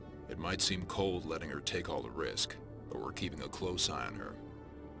 It might seem cold letting her take all the risk, but we're keeping a close eye on her.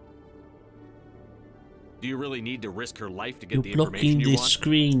 Do you really need to risk her life to get You're the information you blocking the want?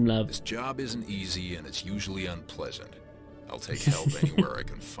 screen, love. This job isn't easy and it's usually unpleasant. I'll take help anywhere I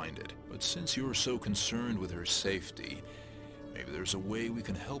can find it. But since you're so concerned with her safety, maybe there's a way we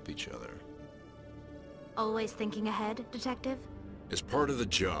can help each other. Always thinking ahead, Detective? As part of the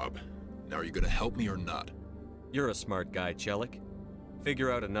job. Now are you gonna help me or not? You're a smart guy, Chelik.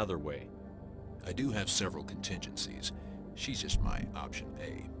 Figure out another way. I do have several contingencies. She's just my option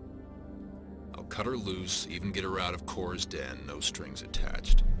A. I'll cut her loose, even get her out of Cora's den, no strings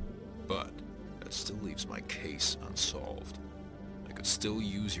attached. But that still leaves my case unsolved. I could still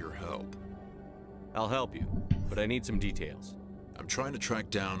use your help. I'll help you, but I need some details. I'm trying to track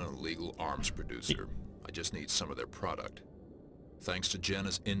down an illegal arms producer. I just need some of their product. Thanks to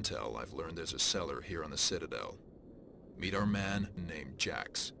Jenna's intel, I've learned there's a seller here on the Citadel. Meet our man named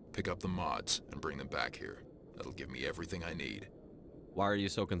Jax, pick up the mods, and bring them back here. That'll give me everything I need. Why are you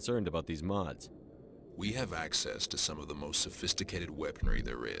so concerned about these mods? We have access to some of the most sophisticated weaponry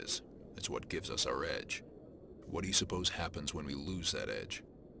there is. It's what gives us our edge. What do you suppose happens when we lose that edge?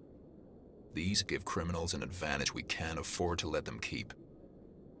 These give criminals an advantage we can't afford to let them keep.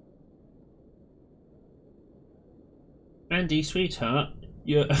 Andy, sweetheart,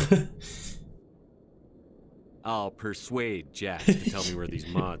 you're... I'll persuade Jax to tell me where these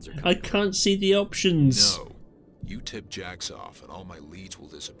mods are coming I can't see the options. No. You tip Jax off, and all my leads will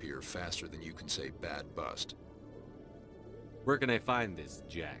disappear faster than you can say bad bust. Where can I find this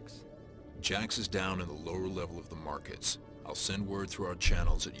Jax? Jax is down in the lower level of the markets. I'll send word through our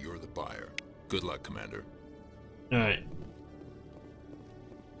channels that you're the buyer. Good luck, Commander. Alright.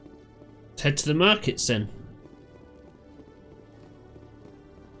 Let's head to the markets then.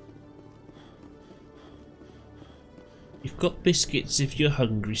 You've got biscuits if you're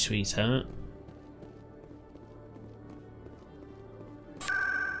hungry, sweetheart.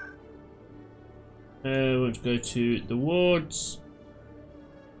 I want to go to the wards.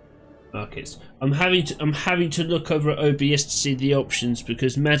 Markets. I'm having to look over at OBS to see the options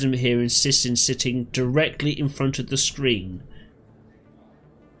because Madam here insists in sitting directly in front of the screen.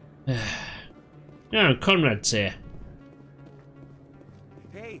 Oh, Conrad's here.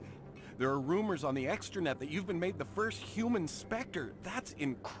 Hey, there are rumors on the extranet that you've been made the first human Spectre. That's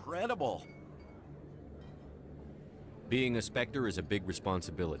incredible. Being a Spectre is a big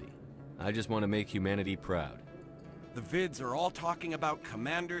responsibility. I just want to make humanity proud. The vids are all talking about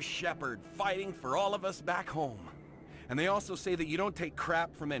Commander Shepard fighting for all of us back home. And they also say that you don't take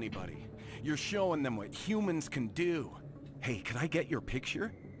crap from anybody. You're showing them what humans can do. Hey, can I get your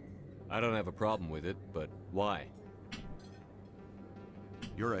picture? I don't have a problem with it, but why?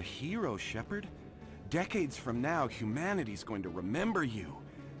 You're a hero, Shepard. Decades from now, humanity's going to remember you.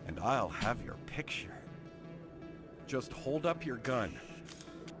 And I'll have your picture. Just hold up your gun.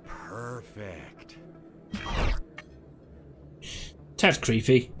 Perfect. That's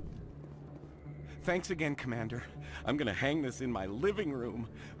creepy. Thanks again, Commander. I'm gonna hang this in my living room.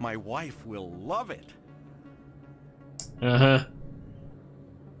 My wife will love it. Uh-huh.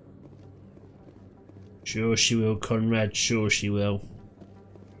 Sure she will, Conrad. Sure she will.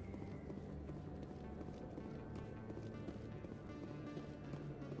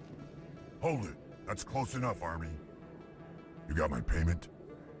 Hold it. That's close enough, Army. You got my payment?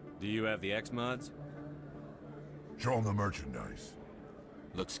 Do you have the X mods? Show them the merchandise.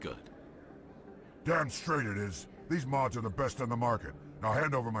 Looks good. Damn straight it is. These mods are the best on the market. Now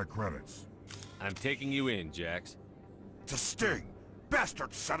hand over my credits. I'm taking you in, Jax. It's a sting.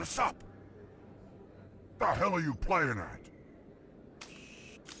 Bastards set us up. The hell are you playing at?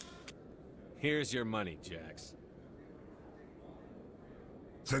 Here's your money, Jax.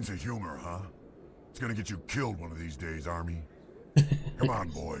 Sense of humor, huh? It's gonna get you killed one of these days, Army. Come on,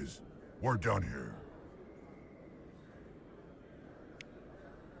 boys. We're done here.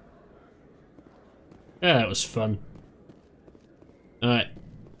 Yeah, that was fun. Alright.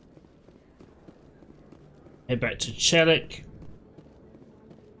 Head back to Chelik.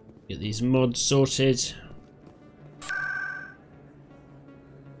 Get these mods sorted.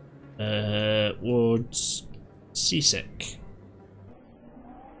 Wards Seasick.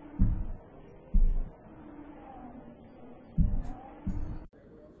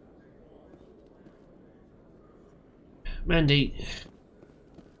 Mandy,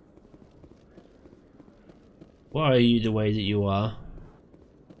 why are you the way that you are?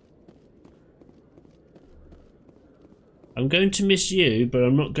 I'm going to miss you, but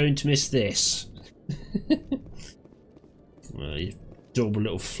I'm not going to miss this. Well, you adorable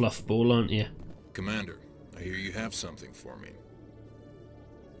little fluff ball, aren't you? Commander, I hear you have something for me.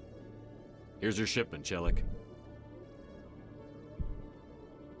 Here's your shipment, Chelik.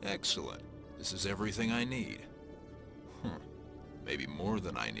 Excellent. This is everything I need. Maybe more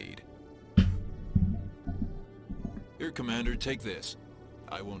than I need. Here, Commander, take this.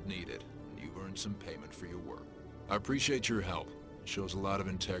 I won't need it, and you've earned some payment for your work. I appreciate your help. It shows a lot of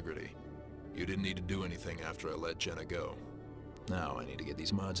integrity. You didn't need to do anything after I let Jenna go. Now I need to get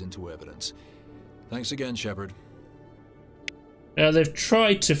these mods into evidence. Thanks again, Shepard. They've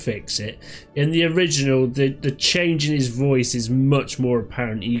tried to fix it. In the original, the change in his voice is much more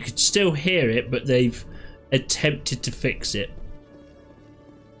apparent. You could still hear it, but they've attempted to fix it.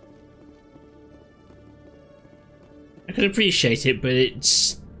 I can appreciate it, but it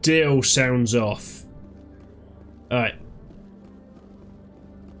still sounds off. Alright.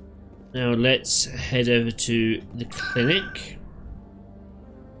 Now let's head over to the clinic.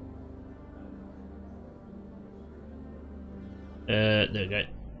 There we go.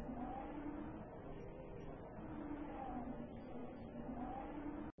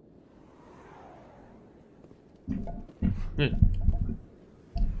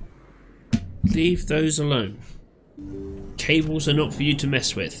 Leave those alone. Cables are not for you to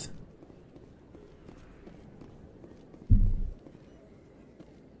mess with.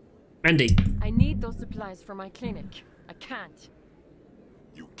 Andy. I need those supplies for my clinic. I can't.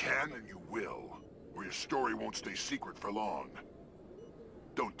 You can and you will. or your story won't stay secret for long.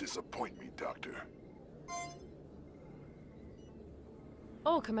 Don't disappoint me, Doctor.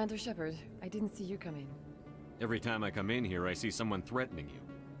 Oh, Commander Shepard. I didn't see you come in. Every time I come in here, I see someone threatening you.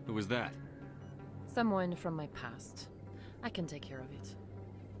 Who was that? Someone from my past. I can take care of it.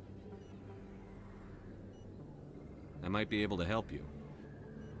 I might be able to help you.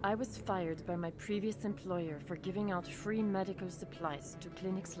 I was fired by my previous employer for giving out free medical supplies to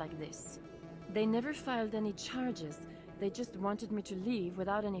clinics like this. They never filed any charges. They just wanted me to leave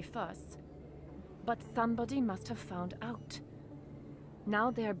without any fuss. But somebody must have found out.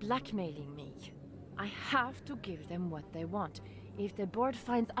 Now they are blackmailing me. I have to give them what they want. If the board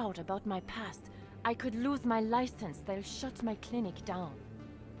finds out about my past, I could lose my license. They'll shut my clinic down.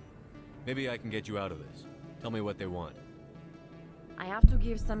 Maybe I can get you out of this. Tell me what they want. I have to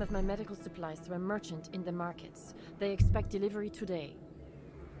give some of my medical supplies to a merchant in the markets. They expect delivery today.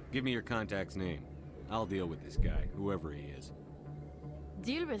 Give me your contact's name. I'll deal with this guy, whoever he is.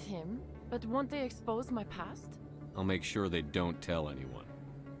 Deal with him? But won't they expose my past? I'll make sure they don't tell anyone.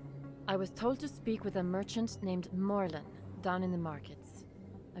 I was told to speak with a merchant named Morlan, down in the markets.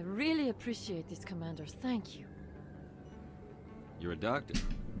 I really appreciate this, Commander. Thank you. You're a doctor.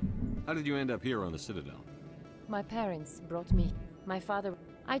 How did you end up here on the Citadel? My parents brought me. My father...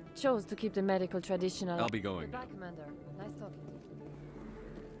 I chose to keep the medical tradition alive. I'll be going. Goodbye, Commander. Nice talking to you.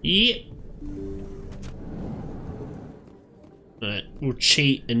 Yeah. Alright, we'll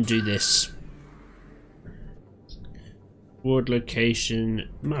cheat and do this. Ward location,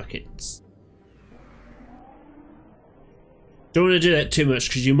 markets. Don't want to do that too much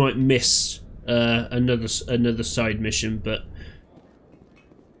because you might miss another side mission, but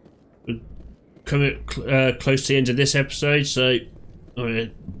we're coming close to the end of this episode, so I'm going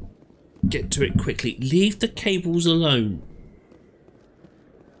to get to it quickly. Leave the cables alone.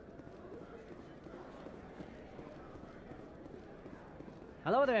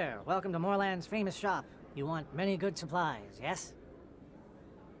 Hello there. Welcome to Morland's famous shop. You want many good supplies, yes?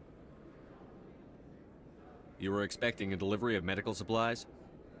 You were expecting a delivery of medical supplies?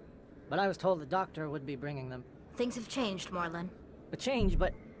 But I was told the doctor would be bringing them. Things have changed, Morlan. A change,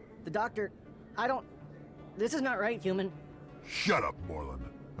 but the doctor... I don't... This is not right, human. Shut up, Morland.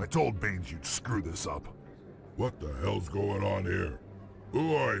 I told Baines you'd screw this up. What the hell's going on here?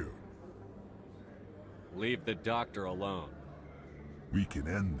 Who are you? Leave the doctor alone. We can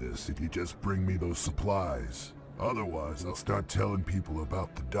end this if you just bring me those supplies. Otherwise, I'll start telling people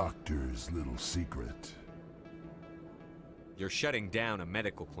about the doctor's little secret. You're shutting down a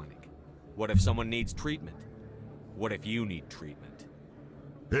medical clinic. What if someone needs treatment? What if you need treatment?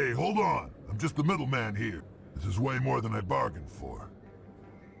 Hey, hold on. I'm just the middleman here. This is way more than I bargained for.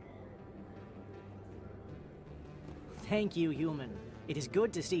 Thank you, human. It is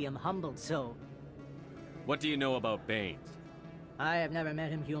good to see him humbled so. What do you know about Baines? I have never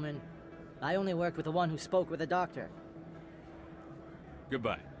met him, human. I only worked with the one who spoke with the doctor.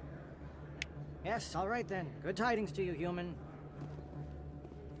 Goodbye. Yes, all right then. Good tidings to you, human.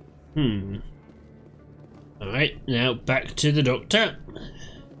 Alright, now back to the doctor.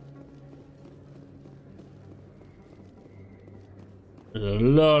 There's a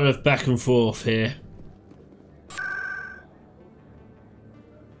lot of back and forth here.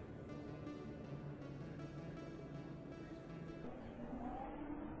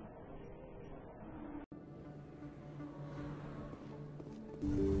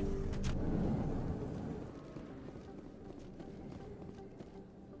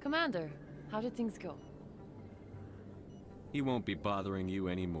 Commander, how did things go? He won't be bothering you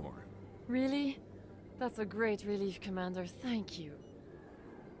anymore. Really? That's a great relief, Commander. Thank you.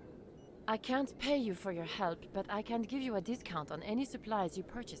 I can't pay you for your help, but I can give you a discount on any supplies you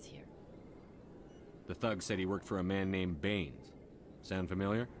purchase here. The thug said he worked for a man named Baines. Sound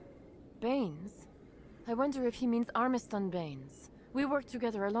familiar? Baines? I wonder if he means Armiston Baines. We worked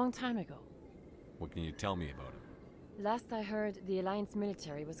together a long time ago. What can you tell me about him? Last I heard, the Alliance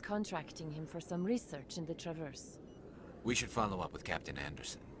military was contracting him for some research in the Traverse. We should follow up with Captain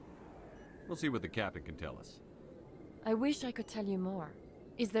Anderson. We'll see what the captain can tell us. I wish I could tell you more.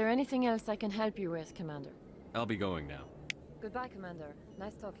 Is there anything else I can help you with, Commander? I'll be going now. Goodbye, Commander.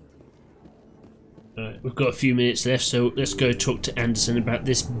 Nice talking to you. Alright, we've got a few minutes left, so let's go talk to Anderson about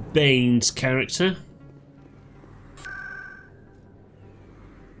this Baines character.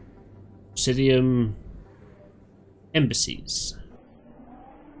 Obsidian embassies.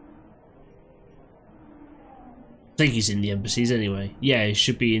 I think he's in the embassies anyway. Yeah, he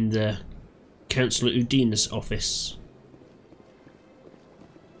should be in the Councillor Udina's office.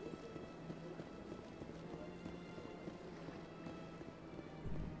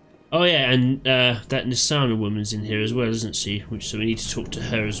 Oh yeah, and that Nisana woman's in here as well, isn't she? So we need to talk to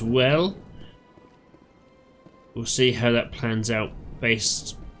her as well. We'll see how that plans out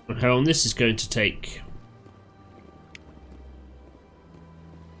based on how long this is going to take.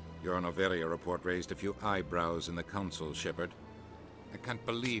 Your Noveria report raised a few eyebrows in the council, Shepard. I can't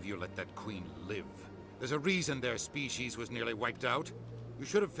believe you let that queen live. There's a reason their species was nearly wiped out. You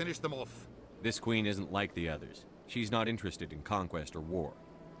should have finished them off. This queen isn't like the others. She's not interested in conquest or war.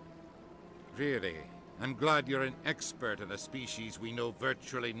 Really? I'm glad you're an expert in a species we know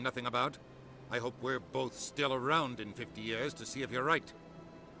virtually nothing about. I hope we're both still around in 50 years to see if you're right.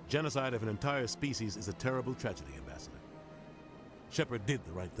 Genocide of an entire species is a terrible tragedy, Ambassador. Shepard did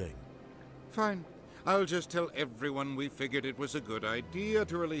the right thing. Fine. I'll just tell everyone we figured it was a good idea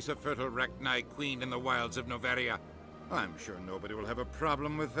to release a fertile Rachni queen in the wilds of Noveria. I'm sure nobody will have a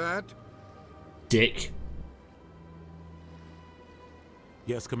problem with that. Dick.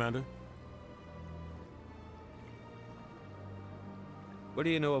 Yes, Commander? What do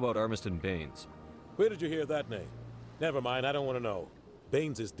you know about Armiston Baines? Where did you hear that name? Never mind, I don't want to know.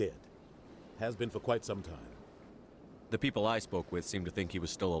 Baines is dead. Has been for quite some time. The people I spoke with seem to think he was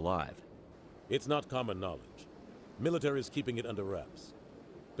still alive. It's not common knowledge. Military is keeping it under wraps.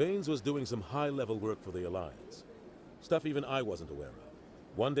 Baines was doing some high-level work for the Alliance. Stuff even I wasn't aware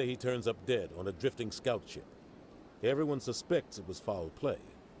of. One day he turns up dead on a drifting scout ship. Everyone suspects it was foul play,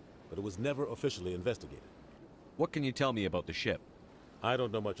 but it was never officially investigated. What can you tell me about the ship? I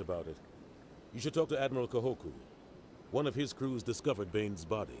don't know much about it. You should talk to Admiral Kahoku. One of his crews discovered Baines'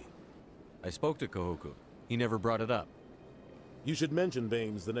 body. I spoke to Kahoku. He never brought it up. You should mention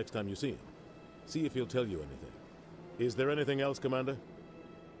Baines the next time you see him. See if he'll tell you anything. Is there anything else, Commander?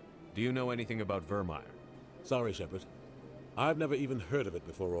 Do you know anything about Vermeer? Sorry, Shepard. I've never even heard of it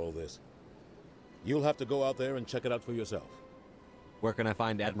before all this. You'll have to go out there and check it out for yourself. Where can I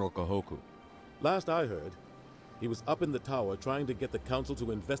find Admiral Kahoku? Last I heard, he was up in the tower trying to get the Council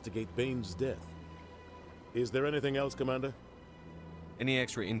to investigate Baines' death. Is there anything else, Commander? Any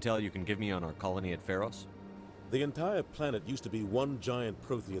extra intel you can give me on our colony at Pharos? The entire planet used to be one giant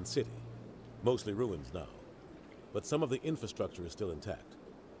Prothean city. Mostly ruins now. But some of the infrastructure is still intact.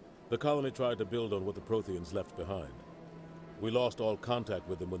 The colony tried to build on what the Protheans left behind. We lost all contact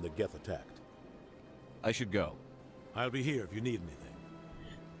with them when the Geth attacked. I should go. I'll be here if you need anything.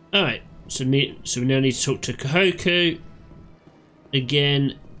 Alright, so we now need to talk to Kahoku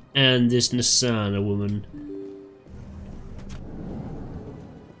again, and this Nisana woman,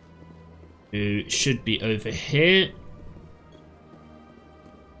 who should be over here.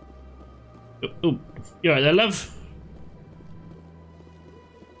 Oh, you alright there, love?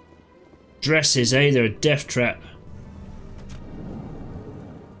 Dresses, eh? They're a death trap.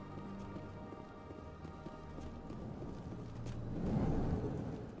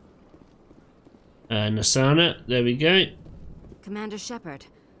 Nisana, there we go. Commander Shepard,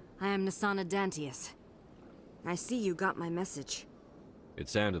 I am Nisana Dantius. I see you got my message. It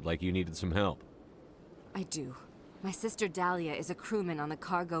sounded like you needed some help. I do. My sister Dahlia is a crewman on the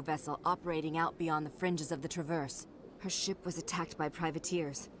cargo vessel operating out beyond the fringes of the Traverse. Her ship was attacked by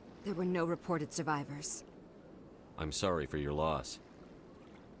privateers. There were no reported survivors. I'm sorry for your loss.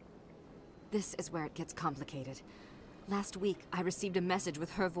 This is where it gets complicated. Last week, I received a message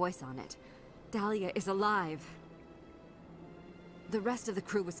with her voice on it. Dahlia is alive. The rest of the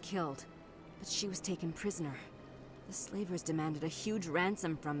crew was killed, but she was taken prisoner. The slavers demanded a huge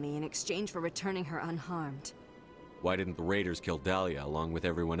ransom from me in exchange for returning her unharmed. Why didn't the raiders kill Dahlia along with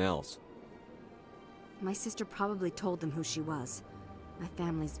everyone else? My sister probably told them who she was. My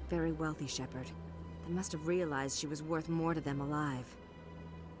family's very wealthy, Shepard. They must have realized she was worth more to them alive.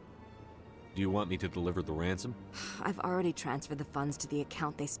 Do you want me to deliver the ransom? I've already transferred the funds to the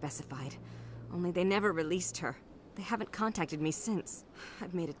account they specified. Only they never released her. They haven't contacted me since.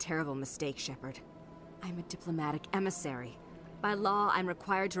 I've made a terrible mistake, Shepard. I'm a diplomatic emissary. By law, I'm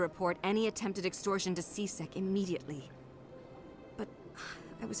required to report any attempted extortion to CSEC immediately. But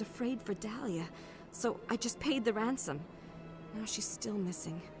I was afraid for Dahlia, so I just paid the ransom. Now she's still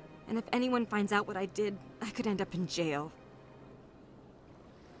missing. And if anyone finds out what I did, I could end up in jail.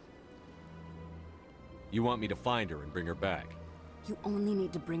 You want me to find her and bring her back? You only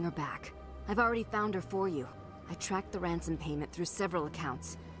need to bring her back. I've already found her for you. I tracked the ransom payment through several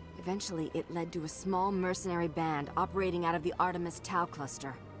accounts. Eventually, it led to a small mercenary band operating out of the Artemis Tau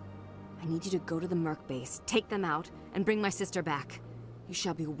cluster. I need you to go to the Merc base, take them out, and bring my sister back. You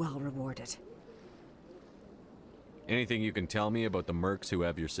shall be well rewarded. Anything you can tell me about the mercs who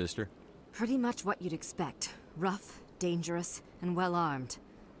have your sister? Pretty much what you'd expect. Rough, dangerous, and well-armed.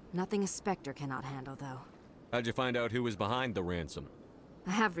 Nothing a Spectre cannot handle, though. How'd you find out who was behind the ransom?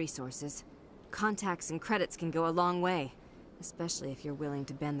 I have resources. Contacts and credits can go a long way, especially if you're willing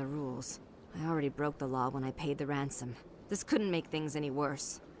to bend the rules. I already broke the law when I paid the ransom. This couldn't make things any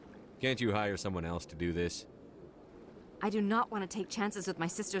worse. Can't you hire someone else to do this? I do not want to take chances with my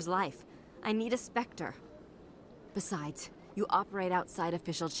sister's life. I need a Spectre. Besides, you operate outside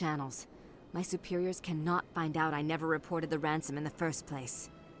official channels. My superiors cannot find out I never reported the ransom in the first place.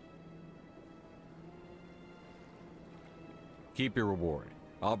 Keep your reward.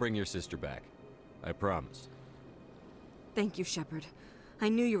 I'll bring your sister back. I promise. Thank you, Shepard. I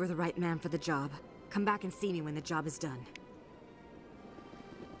knew you were the right man for the job. Come back and see me when the job is done.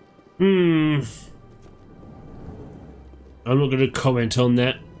 I'm not going to comment on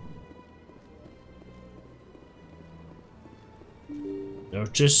that. I'll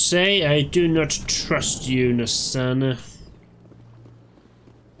just say I do not trust you, Nasana.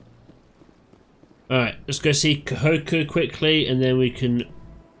 Alright, let's go see Kahoku quickly and then we can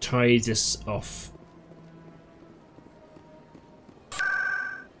tie this off.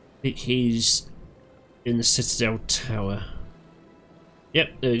 I think he's in the Citadel Tower. Yep,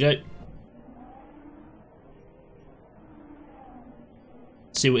 there we go.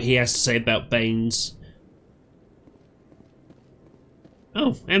 See what he has to say about Baines.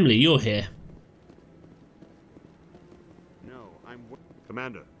 Oh, Emily, you're here. No,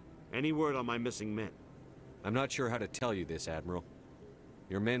 Commander, any word on my missing men? I'm not sure how to tell you this, Admiral.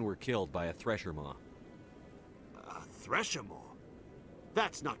 Your men were killed by a Thresher Maw. A Thresher Maw?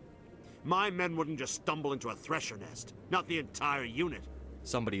 That's not... My men wouldn't just stumble into a Thresher nest. Not the entire unit.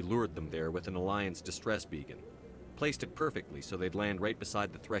 Somebody lured them there with an Alliance distress beacon. Placed it perfectly so they'd land right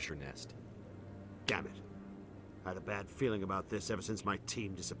beside the Thresher nest. Damn it. I had a bad feeling about this ever since my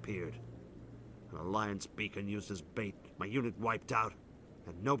team disappeared. An Alliance beacon used as bait, my unit wiped out,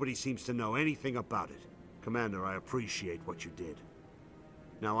 and nobody seems to know anything about it. Commander, I appreciate what you did.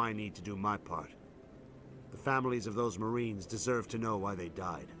 Now I need to do my part. The families of those Marines deserve to know why they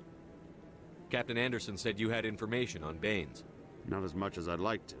died. Captain Anderson said you had information on Baines. Not as much as I'd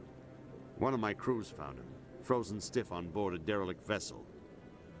like to. One of my crews found him, frozen stiff on board a derelict vessel.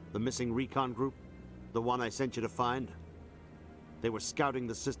 The missing recon group? The one I sent you to find? They were scouting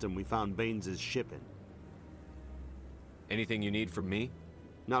the system we found Baines' ship in. Anything you need from me?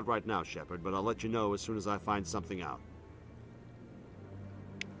 Not right now, Shepard, but I'll let you know as soon as I find something out.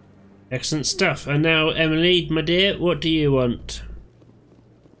 Excellent stuff. And now, Emily, my dear, what do you want?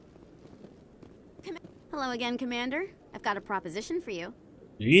 Hello again, Commander. I've got a proposition for you.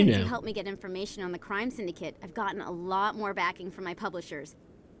 You Since know. you helped me get information on the crime syndicate, I've gotten a lot more backing from my publishers.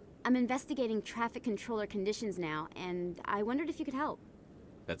 I'm investigating traffic controller conditions now, and I wondered if you could help.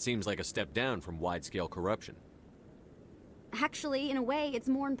 That seems like a step down from wide-scale corruption. Actually, in a way, it's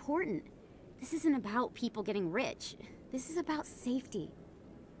more important. This isn't about people getting rich. This is about safety.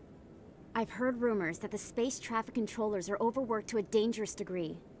 I've heard rumors that the space traffic controllers are overworked to a dangerous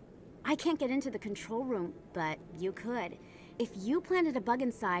degree. I can't get into the control room, but you could. If you planted a bug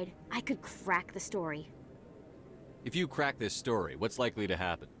inside, I could crack the story. If you crack this story, what's likely to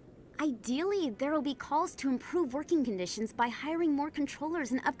happen? Ideally, there will be calls to improve working conditions by hiring more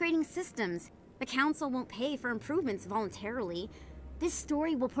controllers and upgrading systems. The Council won't pay for improvements voluntarily. This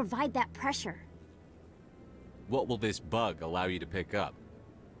story will provide that pressure. What will this bug allow you to pick up?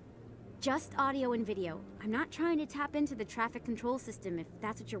 Just audio and video. I'm not trying to tap into the traffic control system if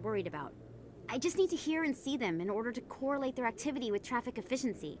that's what you're worried about. I just need to hear and see them in order to correlate their activity with traffic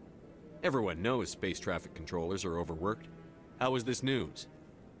efficiency. Everyone knows space traffic controllers are overworked. How is this news?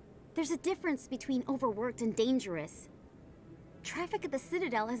 There's a difference between overworked and dangerous. Traffic at the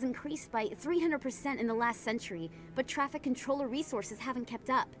Citadel has increased by 300% in the last century, but traffic controller resources haven't kept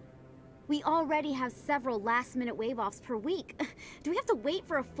up. We already have several last-minute wave-offs per week. Do we have to wait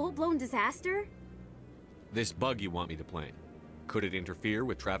for a full-blown disaster? This bug you want me to plant, could it interfere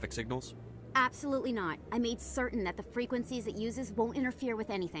with traffic signals? Absolutely not. I made certain that the frequencies it uses won't interfere with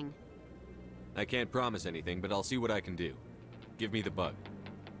anything. I can't promise anything, but I'll see what I can do. Give me the bug.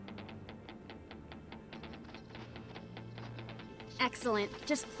 Excellent.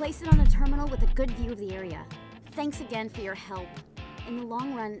 Just place it on a terminal with a good view of the area. Thanks again for your help. In the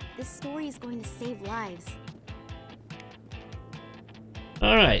long run, this story is going to save lives.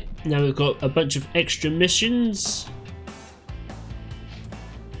 Alright, now we've got a bunch of extra missions.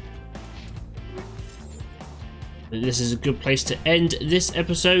 And this is a good place to end this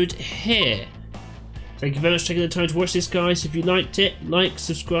episode here. Thank you very much for taking the time to watch this, guys. If you liked it, like,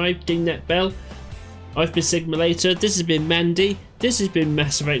 subscribe, ding that bell. I've been Sigma Later, this has been Mandy, this has been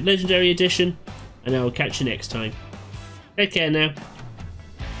Mass Effect Legendary Edition, and I will catch you next time. Take care now.